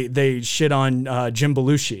when they shit on Jim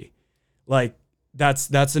Belushi, like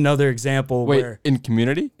that's another example Wait, where in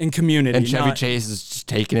Community? in Community And Chevy not- Chase is just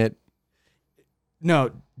taking it.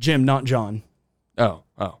 No, Jim, not John. Oh.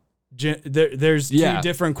 There's two Yeah.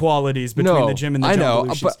 different qualities between No, the Jim and the I John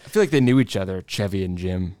know, Belushis. but I feel like they knew each other, Chevy and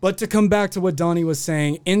Jim. But to come back to what Donnie was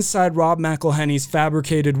saying, inside Rob McElhenney's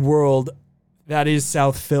fabricated world, that is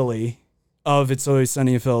South Philly, of It's Always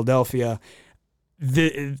Sunny in Philadelphia,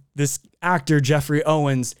 this actor, Jeffrey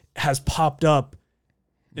Owens, has popped up.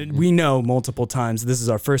 And we know multiple times, this is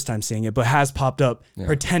our first time seeing it, but has popped up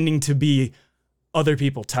pretending to be other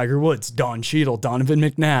people. Tiger Woods, Don Cheadle, Donovan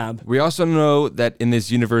McNabb. We also know that in this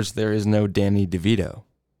universe there is no Danny DeVito.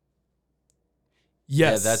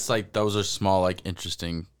 Yes. Yeah, that's like those are small, like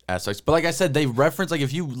interesting aspects. But like I said, they reference like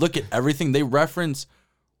if you look at everything, they reference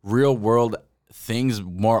real world things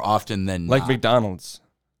more often than Like not. McDonald's.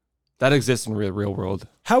 That exists in real world.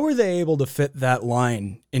 How were they able to fit that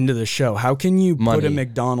line into the show? How can you put Money. a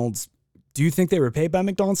McDonald's? Do you think they were paid by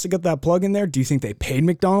McDonald's to get that plug in there? Do you think they paid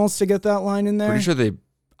McDonald's to get that line in there? Pretty sure they.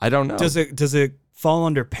 I don't know. Does it fall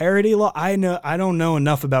under parody law? I don't know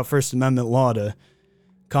enough about First Amendment law to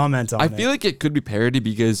comment on I it. feel like it could be parody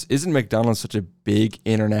because isn't McDonald's such a big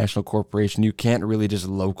international corporation? You can't really just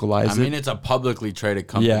localize I mean, it. it's a publicly traded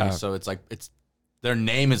company, Yeah. so it's like their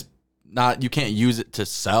name is not. You can't use it to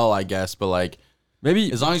sell, I guess. But like,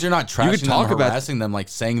 Maybe as long as you're not could trashing talk them, about- harassing them, like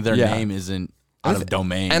saying their Yeah. name isn't out of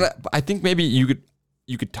domain. And I think maybe you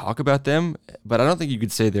could talk about them, but I don't think you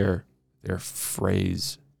could say their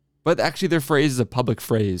phrase. But actually, their phrase is a public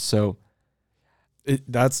phrase, so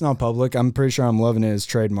That's not public. I'm pretty sure I'm Loving It is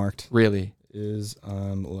trademarked. really, Is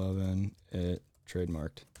I'm Loving It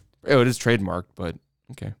trademarked? it is trademarked. But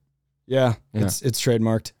okay, Yeah, Yeah. it's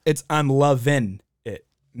trademarked. It's I'm loving it.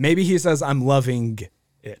 Maybe he says I'm loving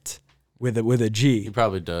it with a G. he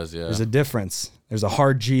probably does, yeah. There's a difference. There's a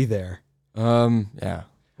hard G there. yeah.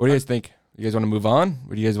 What do you guys think? You guys want to move on?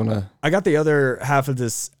 Or do you guys want to? I got the other half of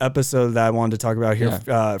this episode that I wanted to talk about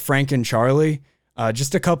here. Frank and Charlie.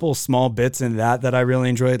 Just a couple small bits in that I really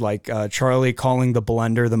enjoyed, like Charlie calling the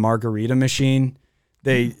blender the margarita machine.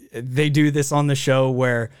 They do this on the show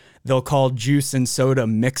where they'll call juice and soda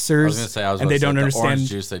mixers. I was gonna say, and they don't the understand. orange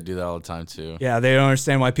juice. They do that all the time too. Yeah, they don't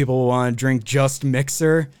understand why people want to drink just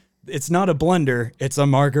mixer. It's not a blender; it's a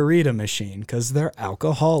margarita machine because they're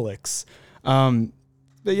alcoholics.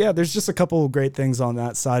 But yeah, there's just a couple of great things on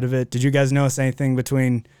that side of it. Did you guys notice anything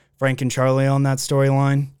between Frank and Charlie on that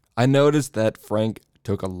storyline. I noticed that Frank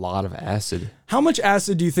took a lot of acid. How much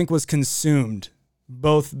acid do you think was consumed,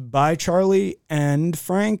 both by Charlie and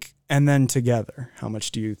Frank, and then together? How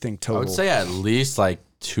much do you think total? I would say at least like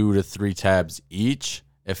 2 to 3 tabs each,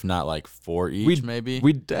 if not like 4 each, maybe.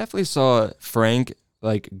 We definitely saw Frank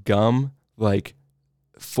like gum like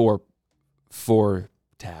four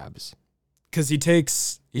tabs. Because he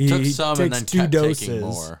takes He took some and takes then 2 kept doses. taking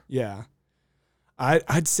more. Yeah,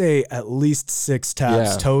 I'd say at least 6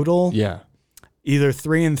 tabs Yeah. total. Yeah. Either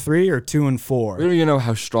 3 and 3 or 2 and 4. We don't even know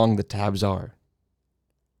how strong the tabs are.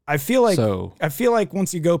 I feel like So-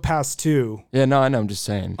 once you go past 2 Yeah, no, I know. I'm just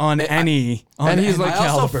saying. on any he's like I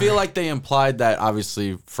also caliber. feel like they implied that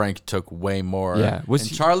obviously Frank took way more. Yeah, was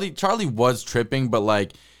and he- Charlie was tripping, but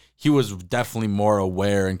like he was definitely more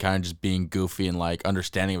aware and kind of just being goofy and like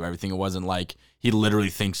understanding of everything. It wasn't like he literally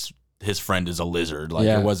thinks his friend is a lizard. Like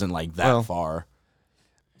Yeah. it wasn't like that Well, far.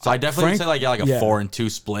 So I definitely Frank- say like a yeah. 4 and 2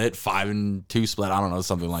 split, 5 and 2 split. I don't know,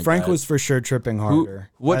 something like Frank that. was for sure tripping Who, harder.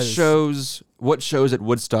 what That is- shows at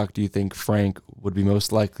Woodstock do you think Frank would be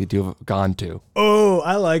most likely to have gone to? Oh,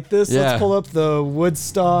 I like this. Yeah. Let's pull up the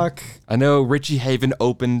Woodstock. I know Richie Haven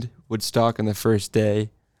opened Woodstock on the first day.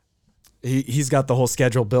 He's got the whole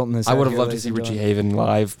schedule built in his I head would have here, loved to ladies see and Richie gentlemen. Haven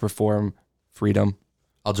live perform Freedom.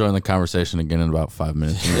 I'll join the conversation again in about 5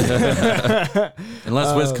 minutes.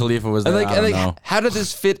 Unless Wiz Khalifa was there, I don't know. How did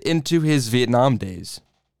this fit into his Vietnam days?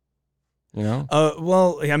 You know,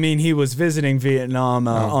 Well, I mean, he was visiting Vietnam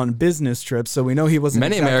on business trips, so we know he wasn't.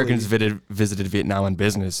 many exactly, Americans visited Vietnam on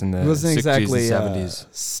business in the He wasn't 60s exactly and 70s.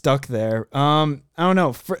 stuck there. I don't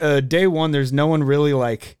know. For, day one, there's no one really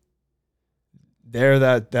like there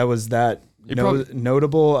that was that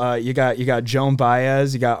notable. You got Joan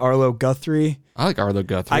Baez, you got Arlo Guthrie. I like Arlo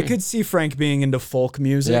Guthrie. I could see Frank being into folk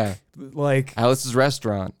music, Yeah. like, Alice's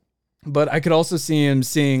Restaurant. but I could also see him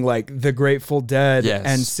seeing like the Grateful Dead Yes.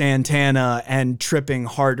 and Santana and tripping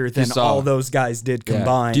harder than saw- all those guys did Yeah.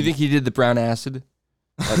 combined. Do you think he did the brown acid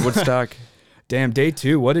at Woodstock? Damn, day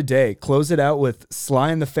 2, what a day! Close it out with Sly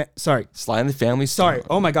and the Sly and the Family Sorry. Stone.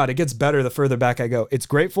 Oh my God, it gets better the further back I go. It's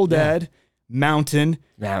Grateful Dead, Mountain,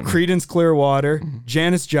 Mountain. Creedence Clearwater,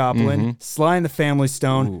 Janis Joplin, Sly and the Family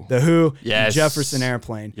Stone, Ooh. The Who, Yes. Jefferson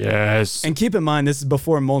Airplane. Yes. And keep in mind, this is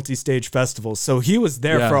before multi-stage festivals, so he was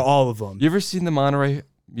there Yeah. for all of them. You ever seen the Monterey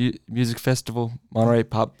Music Festival, Monterey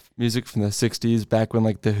pop music from the 60s, back when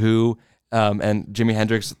like The Who and Jimi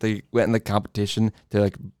Hendrix, they went in the competition to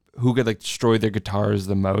like who could like destroy their guitars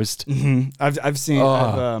the most? I've seen.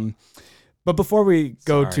 Oh. But before we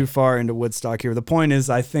go Sorry. too far into Woodstock here, the point is,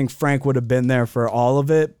 I think Frank would have been there for all of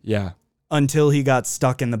it Yeah. until he got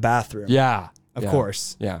stuck in the bathroom. Yeah. Of Yeah.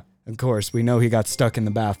 course. Yeah. Of course, we know he got stuck in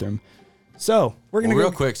the bathroom. So we're gonna Well, go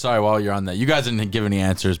real quick, sorry, while you're on that, you guys didn't give any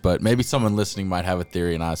answers, but maybe someone listening might have a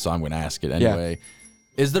theory, so I'm going to ask it anyway.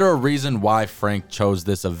 Is there a reason why Frank chose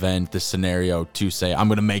this event, this scenario, to say, I'm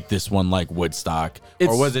going to make this one like Woodstock? Or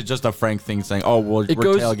It's- was it just a Frank thing saying, oh, well, we're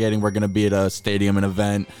goes- tailgating, we're going to be at a stadium, an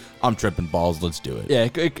event, I'm tripping balls, let's do it. Yeah,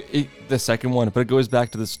 the second one, but it goes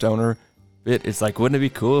back to the stoner bit. It's like, wouldn't it be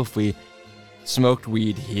cool if we smoked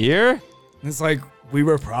weed here? It's like we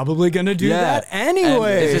were probably gonna do Yeah. that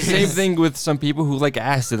anyway. It's the same thing with some people who like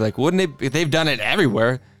acid. Like, wouldn't it? If they've done it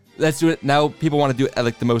everywhere, let's do it now. People want to do it at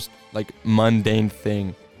like the most like mundane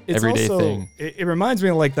thing, everyday thing. It reminds me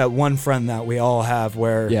of like that one friend that we all have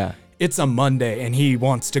where Yeah. it's a Monday and he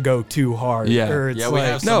wants to go too hard. Yeah. Or it's Yeah, we like,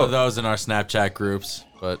 have some of those in our Snapchat groups,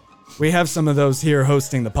 but we have some of those here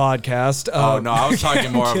hosting the podcast. oh no, I was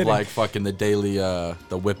talking more of kidding. like fucking the daily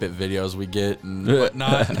the Whip It videos we get and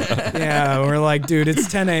whatnot. Yeah, we're like, dude, it's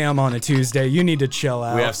 10 a.m. on a Tuesday. You need to chill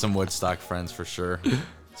out. We have some Woodstock friends for sure.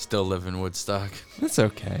 Still live in Woodstock. That's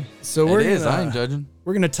okay. So we're It is, gonna, I ain't judging.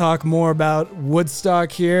 We're going to talk more about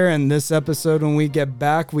Woodstock here. And this episode, when we get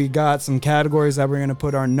back, we got some categories that we're going to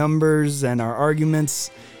put our numbers and our arguments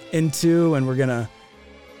into. And we're going to,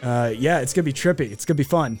 it's going to be trippy. It's going to be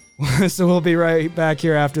fun. So we'll be right back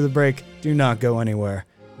here after the break. Do not go anywhere.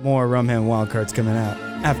 More Rumham Wildcards coming out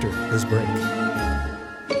after this break.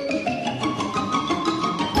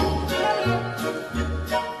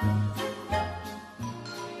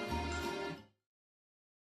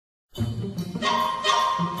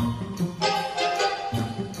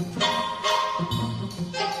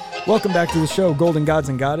 Welcome back to the show, Golden Gods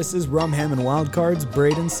and Goddesses, Rumham and Wildcards.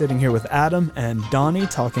 Braden sitting here with Adam and Donnie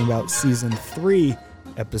talking about Season 3,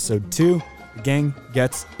 Episode 2, The Gang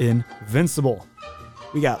Gets Invincible.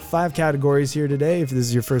 We got 5 categories here today, if this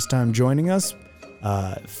is your first time joining us.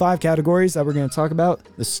 5 categories that we're going to talk about.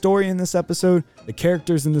 The story in this episode, the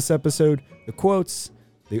characters in this episode, the quotes,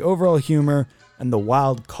 the overall humor, and the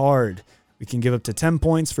wild card. We can give up to 10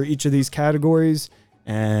 points for each of these categories,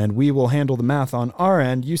 and we will handle the math on our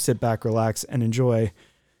end. You sit back, relax, and enjoy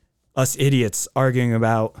us idiots arguing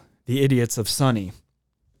about the idiots of Sunny.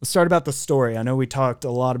 Let's start about the story. I know we talked a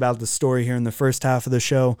lot about the story here in the first half of the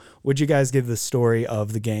show. Would you guys give the story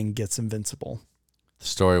of The Gang Gets Invincible? The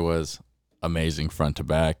story was amazing front to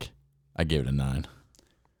back. I gave it a 9.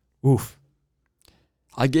 Oof.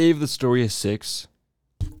 I gave the story a 6.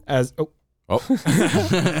 As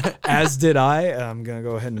did I. I'm going to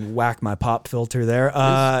go ahead and whack my pop filter there.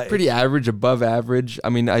 It's pretty average, above average. I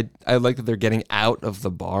mean, I like that they're getting out of the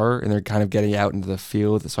bar and they're kind of getting out into the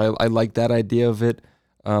field. So I like that idea of it.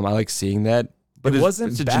 I like seeing that. But It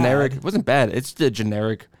wasn't it's a bad. generic. It wasn't bad. It's a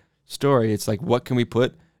generic story. It's like, what can we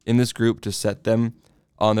put in this group to set them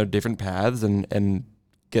on their different paths and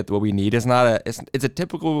get what we need? It's a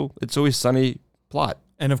typical It's Always Sunny plot.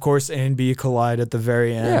 And of course, A and B collide at the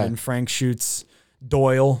very end, Yeah. and Frank shoots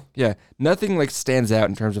Doyle. Yeah, nothing like stands out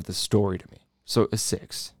in terms of the story to me. So a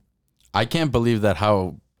 6. I can't believe that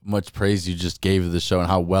how much praise you just gave the show and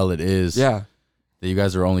how well it is. Yeah. That you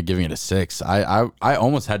guys are only giving it a 6. I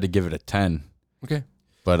almost had to give it a 10. Okay.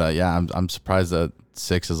 But yeah, I'm surprised that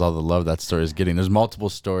 6 is all the love that story is getting. There's multiple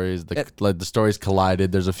stories. The stories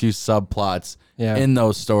collided. There's a few subplots in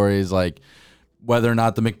those stories, like whether or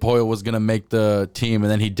not the McPoyle was going to make the team, and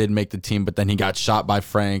then he did make the team, but then he got shot by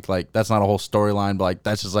Frank. Like, that's not a whole storyline, but like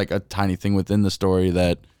that's just like a tiny thing within the story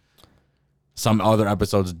that some other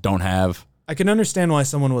episodes don't have. I can understand why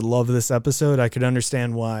someone would love this episode. I could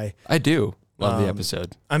understand why. I do love the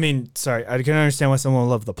episode. I can understand why someone would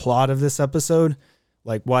love the plot of this episode,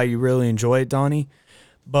 like why you really enjoy it, Donnie.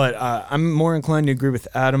 But I'm more inclined to agree with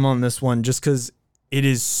Adam on this one just because it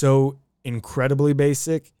is so incredibly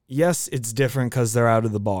basic. Yes, it's different because they're out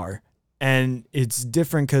of the bar. And it's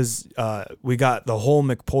different because we got the whole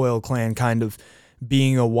McPoyle clan kind of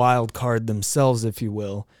being a wild card themselves, if you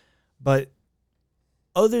will. But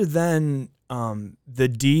other than the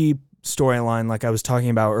D storyline, like I was talking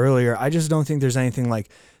about earlier, I just don't think there's anything like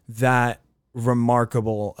that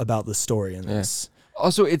remarkable about the story in this.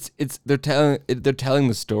 Also, they're telling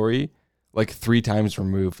the story like 3 times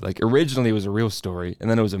removed. Like originally it was a real story, and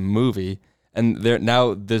then it was a movie, and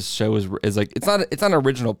now this show is like it's not an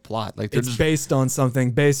original plot. Like It's based on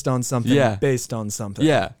something, based on something, Yeah. based on something.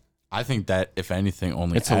 yeah, I think that if anything,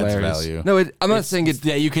 only it's adds hilarious. value. No, I'm not saying it.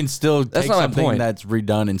 Yeah, you can still That's take not my something point. that's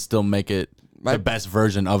redone and still make it the best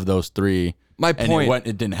version of those 3. My And point.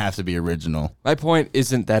 it didn't have to be original. My point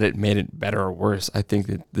isn't that it made it better or worse. I think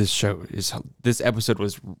that this episode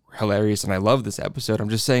was hilarious, and I love this episode. I'm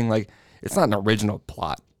just saying, like, it's not an original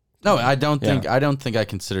plot. No, I don't think I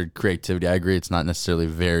considered creativity. I agree it's not necessarily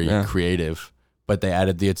very creative, but they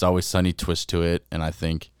added the It's Always Sunny twist to it, and I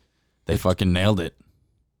think they fucking nailed it.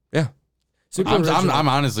 Yeah. Super I'm original.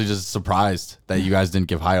 honestly just surprised that you guys didn't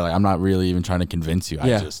give higher. Like, I'm not really even trying to convince you.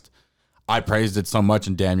 Yeah. I praised it so much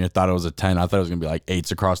and damn near thought it was a 10. I thought it was gonna be like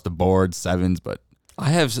 8s across the board, 7s, but I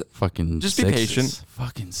have fucking Just be 6s. patient.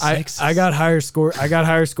 Fucking I 6s. got higher scores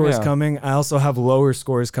Yeah. coming. I also have lower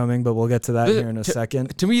scores coming, but we'll get to that here in a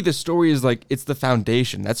second. To me, the story is like it's the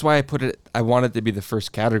foundation. That's why I want it to be the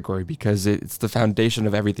first category because it's the foundation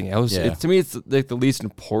of everything else. Yeah. To me, it's like the least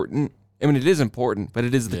important. I mean, it is important, but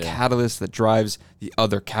it is the catalyst that drives the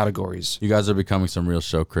other categories. You guys are becoming some real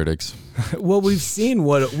show critics. Well, we've seen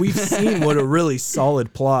what a really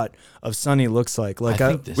solid plot of Sunny looks like. Like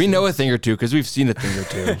We know a thing or two because we've seen a thing or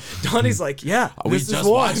two. Donnie's like, yeah, We this is just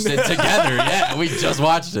one. watched it together. Yeah, we just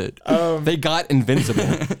watched it. They got invincible.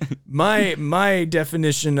 My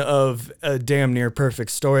definition of a damn near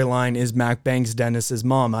perfect storyline is Mac bangs Dennis's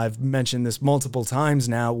mom. I've mentioned this multiple times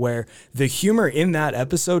now, where the humor in that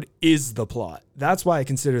episode is the plot. That's why I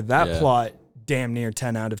consider that plot damn near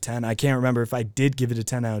 10 out of 10. I can't remember if I did give it a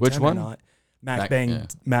 10 out of Which 10 one? or not. Mac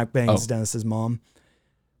bangs Dennis's mom.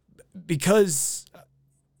 Because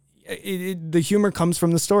the humor comes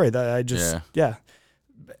from the story. That I just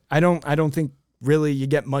I don't think really you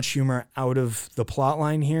get much humor out of the plot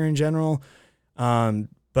line here in general.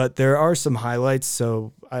 But there are some highlights,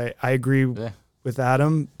 so I agree with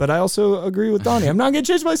Adam, but I also agree with Donnie. I'm not gonna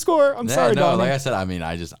change my score. I'm sorry, no, Donnie. like I said, I mean,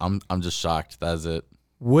 I'm just shocked. That's it.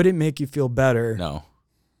 Would it make you feel better No.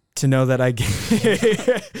 to know that I gave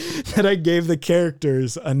that I gave the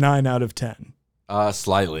characters a 9 out of 10?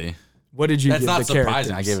 Slightly. What did you That's give not the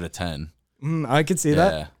surprising. characters? I gave it a 10. I could see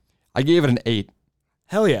that. I gave it an 8.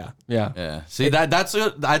 Hell yeah. Yeah. Yeah. See, that's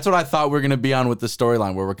what I thought we were gonna be on with the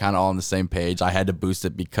storyline, where we're kind of all on the same page. I had to boost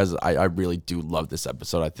it because I really do love this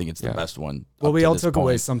episode. I think it's the best one. Well, up we to all this took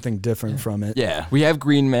away point. something different from it. Yeah. We have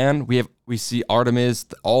Green Man. We see Artemis,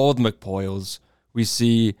 all the McPoyles. We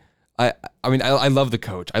see I mean, I love the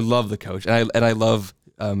coach. I love the coach, and I love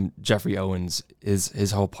Jeffrey Owens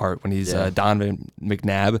his whole part when he's Donovan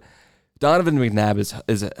McNabb. Donovan McNabb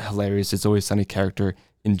is a hilarious. It's Always Sunny character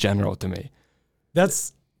in general to me.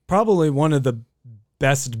 That's probably one of the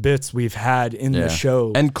best bits we've had in the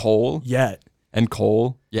show. And Cole. Yet. And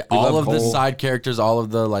Cole. Yeah, We all love of the Cole. side characters, all of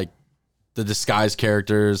the like the disguised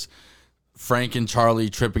characters, Frank and Charlie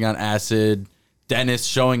tripping on acid, Dennis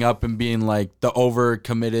showing up and being like the over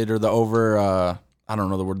committed or the over I don't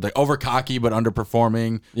know the word, like over cocky but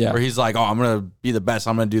underperforming. Yeah. Where he's like, oh, I'm gonna be the best,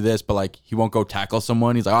 I'm gonna do this, but like he won't go tackle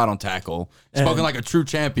someone. He's like, oh, I don't tackle. Spoken like a true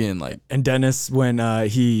champion. Like, And Dennis, when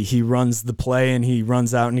he runs the play and he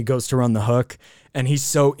runs out and he goes to run the hook, and he's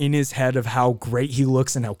so in his head of how great he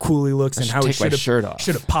looks and how cool he looks and how he take my shirt off.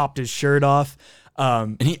 should have popped his shirt off.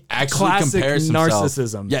 and he actually Classic compares himself.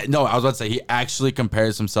 narcissism. Yeah, no, I was about to say he actually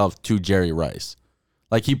compares himself to Jerry Rice.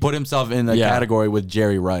 Like he put himself in the category with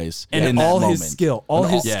Jerry Rice. And in that all moment. his skill,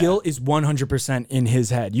 skill is 100% in his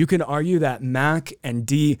head. You can argue that Mac and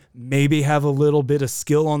D maybe have a little bit of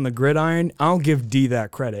skill on the gridiron. I'll give D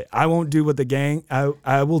that credit. I won't do what the gang,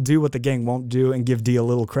 I will do what the gang won't do and give D a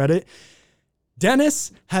little credit.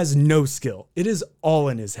 Dennis has no skill. It is all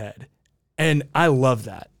in his head. And I love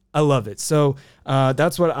that. I love it. So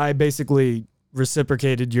that's what I basically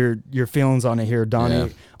reciprocated your feelings on it here, Donnie. Yeah.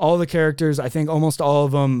 All the characters, I think almost all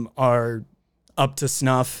of them are up to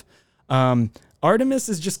snuff. Artemis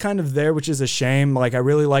is just kind of there, which is a shame. Like I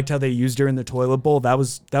really liked how they used her in the toilet bowl. That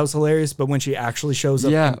was hilarious. But when she actually shows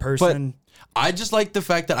up in person, I just like the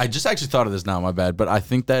fact that I just actually thought of this now, my bad, but I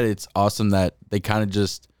think that it's awesome that they kind of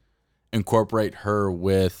just incorporate her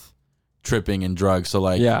with tripping and drugs. So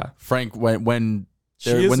like Frank, when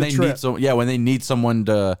they need someone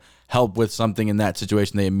to help with something in that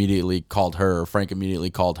situation, they immediately called her. Or Frank immediately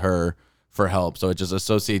called her for help. So it just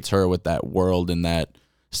associates her with that world and that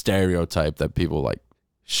stereotype that people like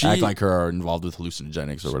act like her are involved with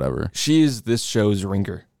hallucinogenics or whatever. She is this show's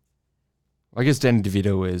ringer. I guess Danny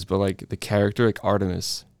DeVito is, but like the character, like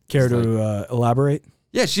Artemis. care to elaborate?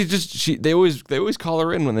 Yeah, they always call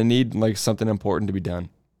her in when they need like something important to be done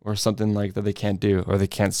or something like that they can't do or they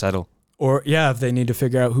can't settle. Or if they need to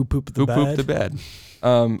figure out who pooped the bed.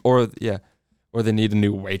 Or they need a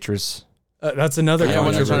new waitress. That's another When they're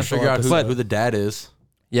trying to controversial figure out episode. who the dad is.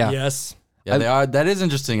 Yeah. Yes. Yeah, they are. That is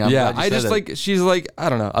interesting. She's like, I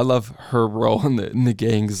don't know. I love her role in the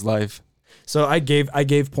gang's life. So I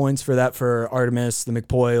gave points for that for Artemis, the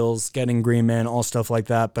McPoyles, getting Green Man, all stuff like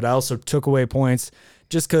that. But I also took away points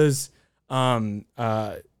just because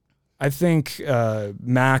I think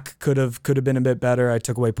Mac could have been a bit better. I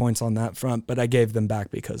took away points on that front, but I gave them back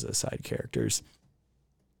because of side characters.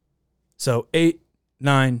 So 8,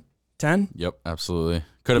 9, 10. Yep, absolutely.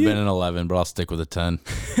 Could have been an 11, but I'll stick with a 10.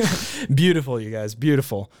 Beautiful, you guys.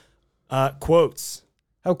 Beautiful. Quotes.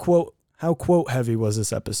 How quote heavy was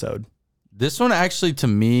this episode? This one actually, to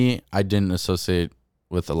me, I didn't associate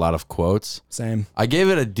with a lot of quotes. Same. I gave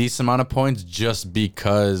it a decent amount of points just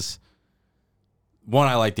because, one,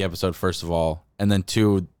 I like the episode, first of all. And then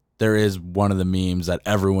two, there is one of the memes that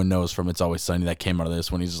everyone knows from It's Always Sunny that came out of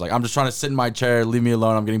this when he's just like, I'm just trying to sit in my chair, leave me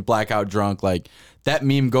alone, I'm getting blackout drunk. Like, that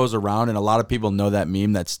meme goes around, and a lot of people know that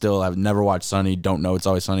meme that still have never watched Sunny, don't know It's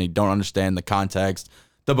Always Sunny, don't understand the context,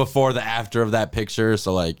 the before, the after of that picture.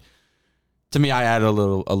 So, like, to me, I added a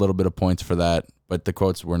little bit of points for that, but the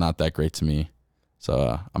quotes were not that great to me. So,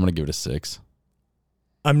 I'm going to give it a 6.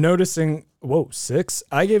 I'm noticing, 6?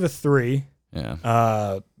 I gave a 3.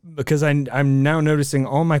 Yeah. Because I'm now noticing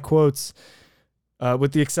all my quotes,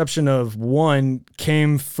 with the exception of one,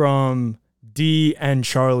 came from D and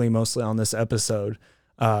Charlie mostly on this episode.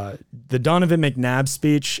 The Donovan McNabb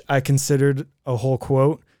speech I considered a whole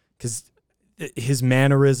quote because his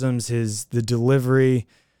mannerisms, the delivery,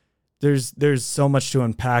 there's so much to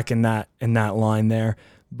unpack in that line there.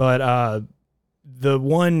 But the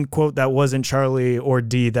one quote that wasn't Charlie or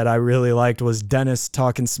D that I really liked was Dennis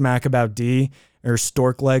talking smack about D. Her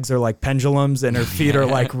stork legs are like pendulums and her feet are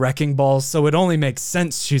like wrecking balls. So it only makes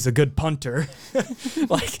sense she's a good punter.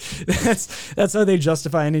 Like that's how they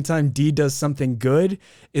justify anytime D does something good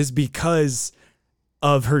is because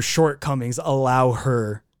of her shortcomings allow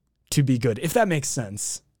her to be good. If that makes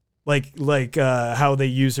sense. Like how they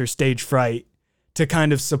use her stage fright to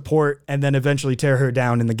kind of support and then eventually tear her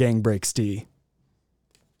down and the gang breaks D.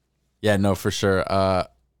 Yeah, no, for sure.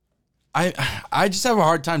 I just have a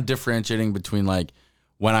hard time differentiating between like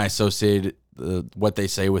when I associate what they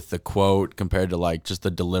say with the quote compared to like just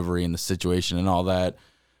the delivery and the situation and all that.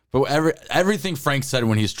 But everything Frank said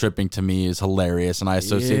when he's tripping to me is hilarious, and I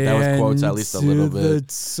associate that with quotes at least a little bit.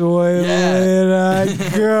 The toilet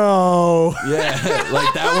I go. Yeah,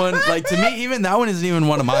 like that one. Like to me, even that one isn't even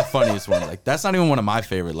one of my funniest ones. Like that's not even one of my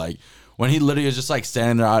favorite. Like when he literally is just like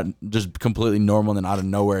standing there, out, just completely normal, and then out of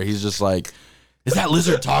nowhere, he's just like, "Is that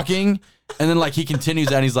lizard talking?" And then like he continues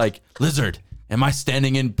that, and he's like, "Lizard, am I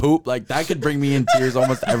standing in poop?" Like that could bring me in tears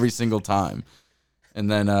almost every single time. And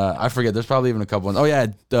then I forget. There's probably even a couple ones. Oh yeah,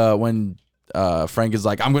 when Frank is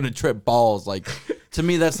like, "I'm gonna trip balls." Like to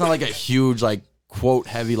me, that's not like a huge like quote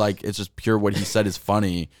heavy. Like it's just pure what he said is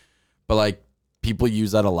funny. But like people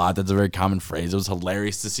use that a lot. That's a very common phrase. It was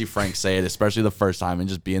hilarious to see Frank say it, especially the first time, and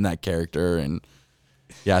just be in that character. And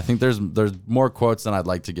yeah, I think there's more quotes than I'd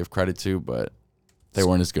like to give credit to, but they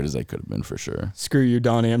weren't as good as they could have been for sure. Screw you,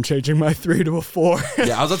 Donnie. I'm changing my 3 to a 4.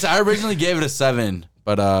 Yeah, I was gonna say I originally gave it a 7,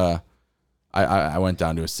 but I went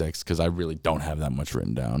down to a 6 because I really don't have that much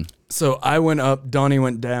written down. So I went up, Donnie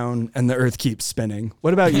went down, and the earth keeps spinning.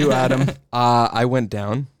 What about you, Adam? I went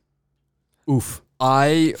down. Oof.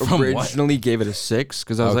 I From originally gave it a 6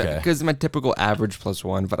 because I was Okay. because my typical average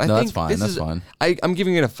 +1. But I No, think that's fine. this That's is- fine. I'm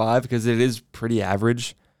giving it a 5 because it is pretty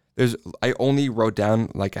average. I only wrote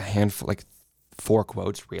down like a handful, like 4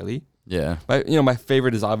 quotes really. Yeah. My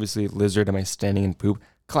favorite is obviously lizard. Am I standing in poop?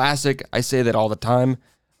 Classic. I say that all the time.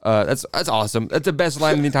 That's awesome. That's the best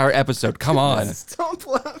line in the entire episode. Come on. Stop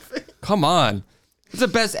laughing. Come on. That's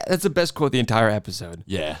the best quote of the entire episode.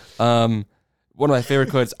 Yeah. One of my favorite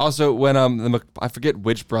quotes. Also, when I forget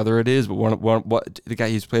which brother it is, but the guy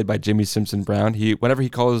he's played by Jimmy Simpson Brown. Whenever he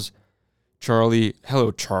calls Charlie, "Hello,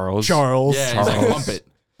 Charles." Charles. Yeah, he's like, Charles. bump it.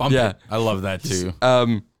 Bump Yeah. it. I love that too.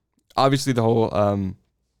 Obviously the whole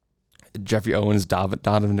Jeffrey Owens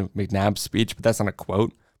Donovan McNabb speech, but that's not a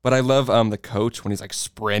quote. But I love the coach when he's like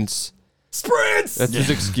sprints. Sprints! That's his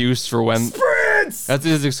excuse for when. Sprints! That's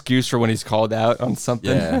his excuse for when he's called out on something.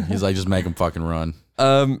 Yeah. He's like, just make him fucking run.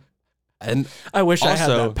 And I wish I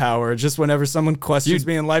had Also- that power. Just whenever someone questions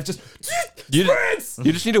me in life, just you sprints!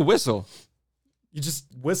 you just need to whistle. You just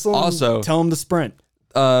whistle Also- and tell them to sprint.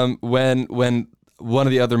 When one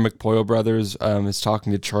of the other McPoyle brothers is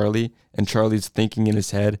talking to Charlie, and Charlie's thinking in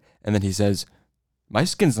his head, and then he says, "My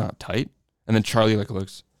skin's not tight," and then Charlie like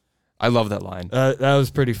looks. I love that line. That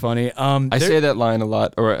was pretty funny. I say that line a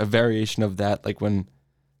lot, or a variation of that, like when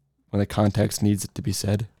the context needs it to be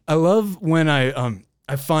said. I love when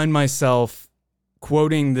I find myself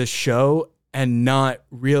quoting the show and not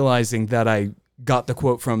realizing that I got the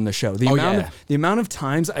quote from the show. The amount of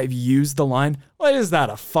times I've used the line, "What is that,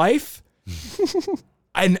 a fife?"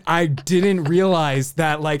 And I didn't realize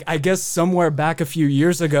that, like, I guess somewhere back a few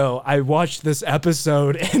years ago, I watched this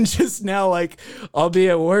episode and just now, like, I'll be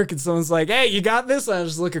at work and someone's like, "Hey, you got this?" And I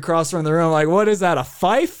just look across from the room like, "What is that, a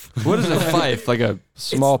fife?" What is a fife? Like a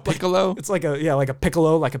small piccolo? It's like like a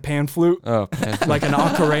piccolo, like a pan flute, Oh, like an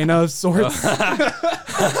ocarina of sorts.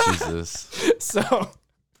 Jesus. So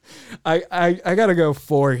I gotta go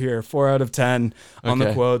 4 here, 4 out of 10 on the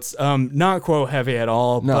Okay. quotes. Not quote heavy at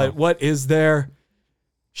all, No. but what is there?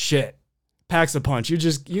 Shit. Packs a punch.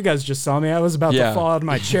 You guys just saw me. I was about Yeah. to fall out of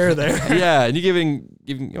my chair there. Yeah, and you're giving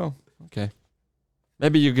okay.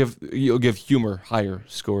 Maybe you'll give humor higher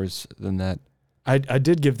scores than that. I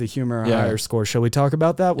did give the humor a Yeah. higher score. Shall we talk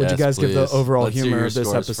about that? What'd Yes, you guys give the please. overall Let's do humor your of this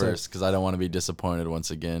scores episode? first, because I don't want to be disappointed once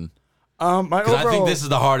again. My Because I think overall, this is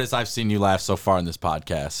the hardest I've seen you laugh so far in this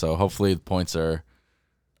podcast. So hopefully the points are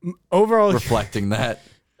overall reflecting that.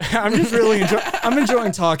 I'm just really I'm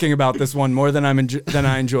enjoying talking about this one more than than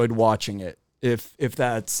I enjoyed watching it. If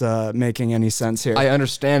that's making any sense here. I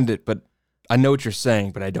understand it, but I know what you're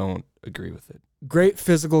saying, but I don't agree with it. Great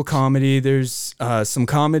physical comedy. There's some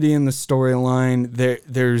comedy in the storyline.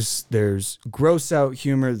 There's gross out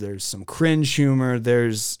humor. There's some cringe humor.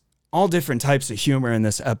 There's all different types of humor in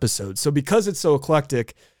this episode. So because it's so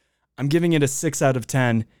eclectic, I'm giving it a 6 out of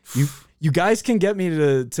 10. You guys can get me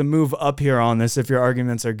to move up here on this if your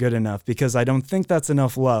arguments are good enough, because I don't think that's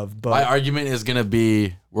enough love. But My argument is going to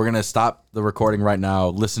be, we're going to stop the recording right now,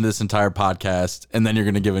 listen to this entire podcast, and then you're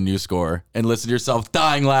going to give a new score and listen to yourself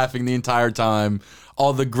dying laughing the entire time.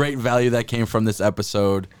 All the great value that came from this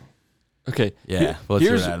episode. Okay. Yeah. Well, let's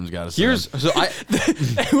hear what Adam's got to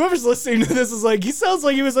say. whoever's listening to this is like, he sounds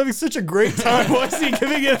like he was having such a great time. Why is he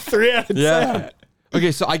giving it a 3 out of 10? Yeah.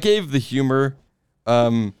 Okay, so I gave the humor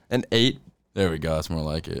an 8. There we go. That's more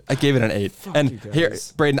like it. I gave it an 8. you And guys. here,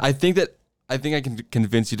 Braden, I think I can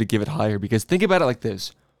convince you to give it higher, because think about it like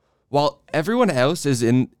this. While everyone else is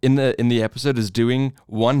in the episode is doing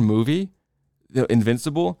one movie,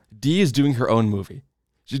 Invincible, Dee is doing her own movie.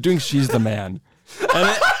 She's doing She's the Man.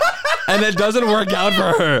 And it doesn't work out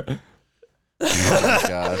for her. Oh my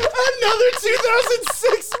God. Another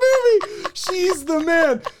 2006 movie. She's the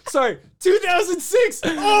man. Sorry, 2006.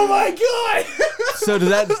 Oh my God. So does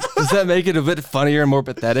that make it a bit funnier and more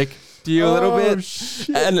pathetic to you a little bit?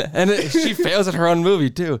 Shit. And she fails at her own movie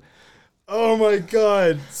too. Oh my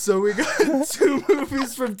God. So we got two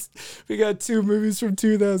movies from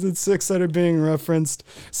 2006 that are being referenced.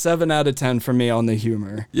 7 out of 10 for me on the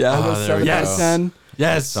humor. Yeah. I'll go there we 7 out go. of 10.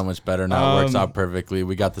 Yes. So much better now. It works out perfectly.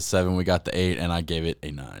 We got the 7, we got the 8, and I gave it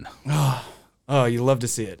a 9. Oh, you love to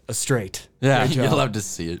see it. A straight. Yeah. Great You'll job. love to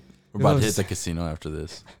see it. We're about to love hit to the casino after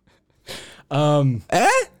this. Um,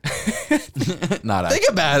 Not Think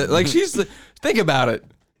about it. Like think about it.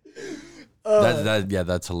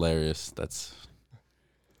 that's hilarious.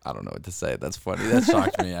 I don't know what to say. That's funny. That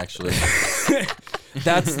shocked me actually.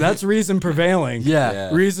 that's reason prevailing. Yeah.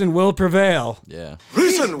 Reason will prevail. Yeah.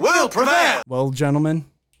 Reason will prevail. Well, gentlemen,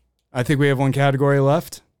 I think we have one category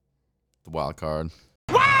left. The wild card.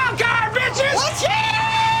 Wild card, bitches!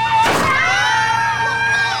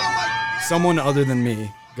 Someone other than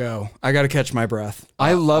me. Go. I got to catch my breath.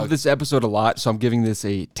 I love this episode a lot, so I'm giving this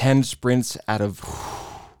a 10 sprints out of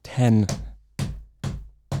 10.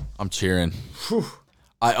 I'm cheering.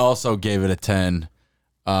 I also gave it a 10.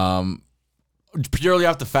 Purely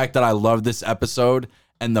off the fact that I love this episode.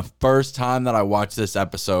 And the first time that I watched this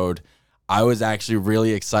episode, I was actually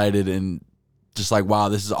really excited and just like, wow,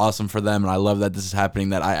 this is awesome for them. And I love that this is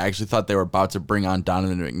happening, that I actually thought they were about to bring on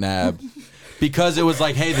Donovan McNabb. Because it was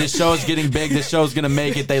like, hey, this show is getting big. This show is going to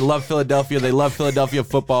make it. They love Philadelphia. They love Philadelphia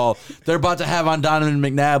football. They're about to have on Donovan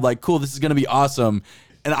McNabb. Like, cool, this is going to be awesome.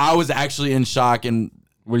 And I was actually in shock and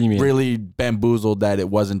What do you mean? really bamboozled that it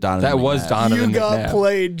wasn't Donovan That McNabb. was Donovan You got McNabb.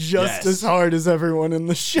 played just Yes. as hard as everyone in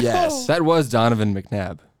the show. Yes. That was Donovan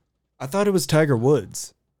McNabb. I thought it was Tiger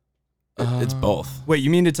Woods. It's both. Wait,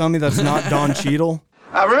 you mean to tell me that's not Don Cheadle?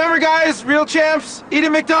 Remember, guys, real champs eat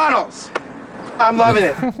at McDonald's. I'm loving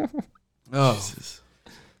it. Oh,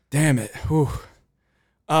 damn it. Whew.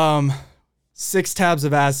 6 tabs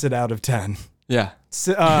of acid out of 10. Yeah.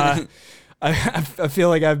 I feel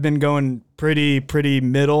like I've been going pretty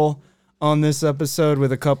middle on this episode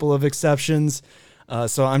with a couple of exceptions.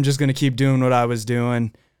 So I'm just going to keep doing what I was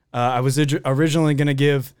doing. I was originally going to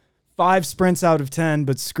give 5 sprints out of 10,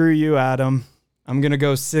 but screw you, Adam. I'm going to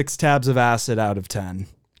go 6 tabs of acid out of 10.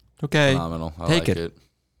 Okay. Phenomenal. I Take like it.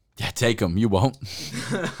 Yeah, take them. You won't.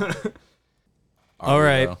 All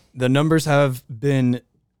right. Go. The numbers have been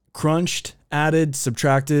crunched, added,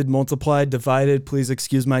 subtracted, multiplied, divided. Please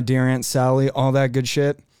excuse my dear Aunt Sally, all that good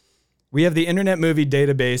shit. We have the Internet Movie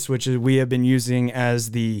Database, which we have been using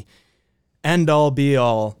as the end-all,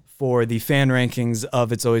 be-all for the fan rankings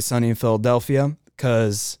of It's Always Sunny in Philadelphia,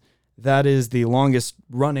 because that is the longest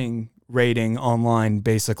running rating online,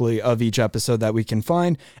 basically, of each episode that we can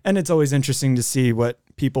find. And it's always interesting to see what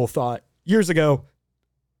people thought years ago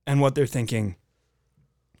and what they're thinking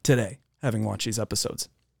today, having watched these episodes.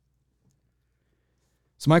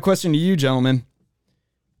 So my question to you, gentlemen,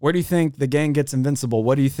 where do you think The Gang Gets Invincible?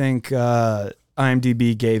 What do you think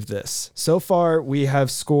IMDb gave this? So far, we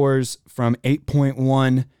have scores from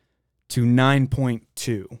 8.1 to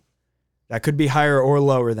 9.2. That could be higher or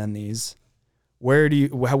lower than these. What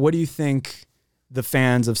do you think the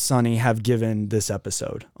fans of Sunny have given this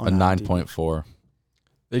episode? A On IMDb? 9.4.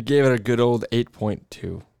 They gave it a good old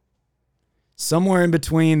 8.2. Somewhere in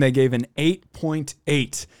between, they gave an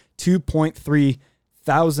 8.8, 2.3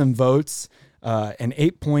 thousand votes, an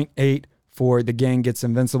 8.8 for The Gang Gets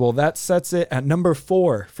Invincible. That sets it at number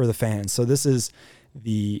 4 for the fans. So this is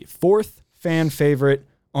the 4th fan favorite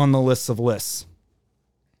on the list of lists.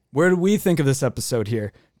 Where do we think of this episode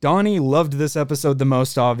here? Donnie loved this episode the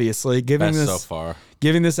most, obviously. Best so far.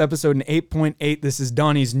 Giving this episode an 8.8. This is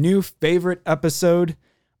Donnie's new favorite episode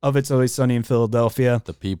of It's Always Sunny in Philadelphia.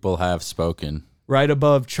 The people have spoken. Right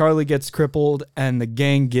above Charlie Gets Crippled and The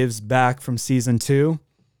Gang Gives Back from season 2.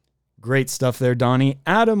 Great stuff there, Donnie.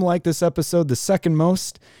 Adam liked this episode the second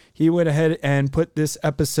most. He went ahead and put this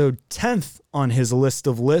episode 10th on his list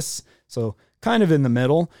of lists. So kind of in the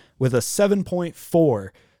middle with a 7.4.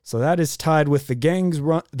 So that is tied with The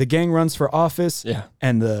Gang Runs for Office. Yeah.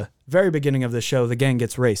 And the very beginning of the show, The Gang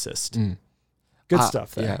Gets Racist. Good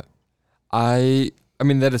stuff there. Yeah. I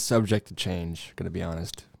mean, that is subject to change, gonna be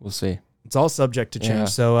honest. We'll see. It's all subject to change. Yeah.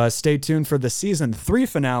 So stay tuned for the season 3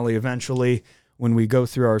 finale eventually when we go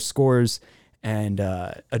through our scores and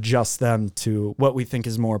adjust them to what we think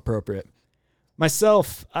is more appropriate.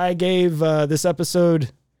 Myself, I gave this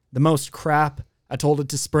episode the most crap. I told it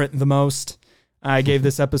to sprint the most. I gave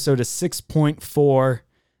this episode a 6.4,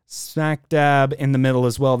 smack dab in the middle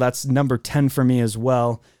as well. That's number 10 for me as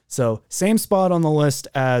well. So same spot on the list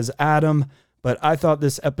as Adam, but I thought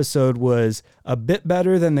this episode was a bit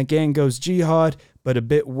better than The Gang Goes Jihad, but a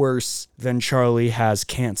bit worse than Charlie Has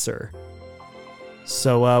Cancer.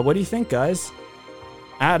 So what do you think, guys?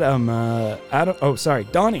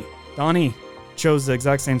 Donnie chose the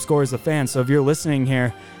exact same score as the fan. So if you're listening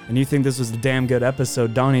here and you think this was a damn good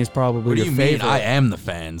episode, Donnie is probably What do your you favorite. mean? I am the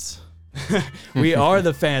fans. We are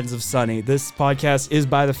the fans of Sunny. This podcast is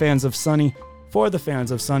by the fans of Sunny, for the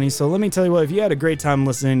fans of Sunny. So let me tell you what, if you had a great time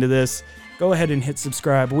listening to this, go ahead and hit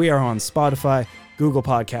subscribe. We are on Spotify, Google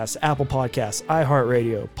Podcasts, Apple Podcasts,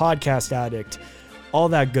 iHeartRadio, Podcast Addict, all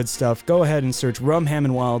that good stuff. Go ahead and search Rum Ham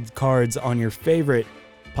and Wild Cards on your favorite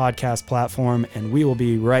podcast platform, and we will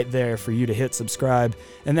be right there for you to hit subscribe.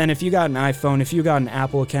 And then if you got an iPhone, if you got an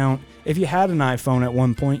Apple account, if you had an iPhone at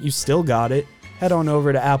one point, you still got it, head on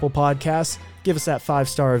over to Apple Podcasts, give us that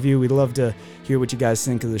 5-star review. We'd love to hear what you guys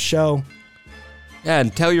think of the show. Yeah,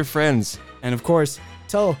 and tell your friends. And of course,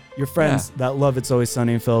 tell your friends that love It's Always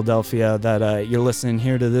Sunny in Philadelphia that you're listening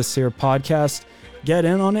here to this here podcast. Get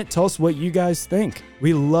in on it. Tell us what you guys think.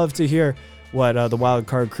 We love to hear what the Wild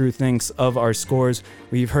Card crew thinks of our scores.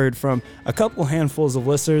 We've heard from a couple handfuls of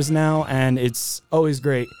listeners now, and it's always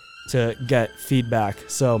great to get feedback.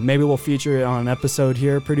 So maybe we'll feature it on an episode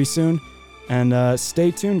here pretty soon. And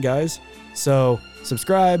stay tuned, guys. So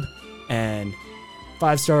subscribe and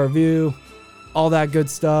 5-star review, all that good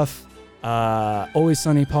stuff. Always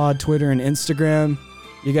Sunny Pod, Twitter and Instagram.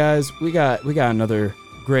 You guys, we got another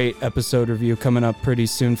great episode review coming up pretty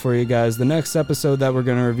soon for you guys. The next episode that we're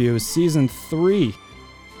going to review is season 3,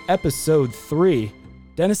 episode 3.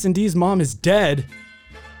 Dennis and Dee's mom is dead.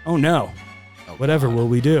 Oh no. Whatever will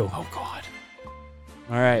we do? Oh, God.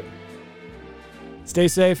 All right. Stay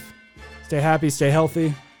safe. Stay happy. Stay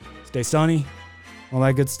healthy. Stay sunny. All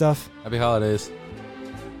that good stuff. Happy holidays.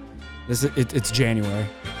 It's January.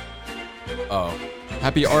 Oh,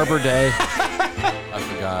 Happy Arbor Day. I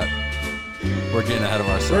forgot. We're getting ahead of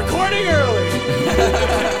ourselves. Recording early.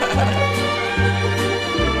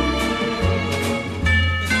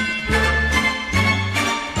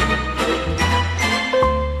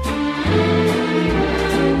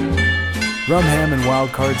 Rum Ham and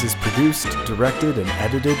Wild Cards is produced, directed, and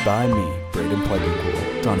edited by me, Braden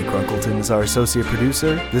Plegancool. Donnie Crunkleton is our associate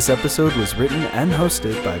producer. This episode was written and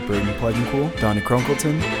hosted by Braden Plegancool, Donnie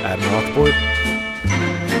Crunkleton, Adam Rothbort,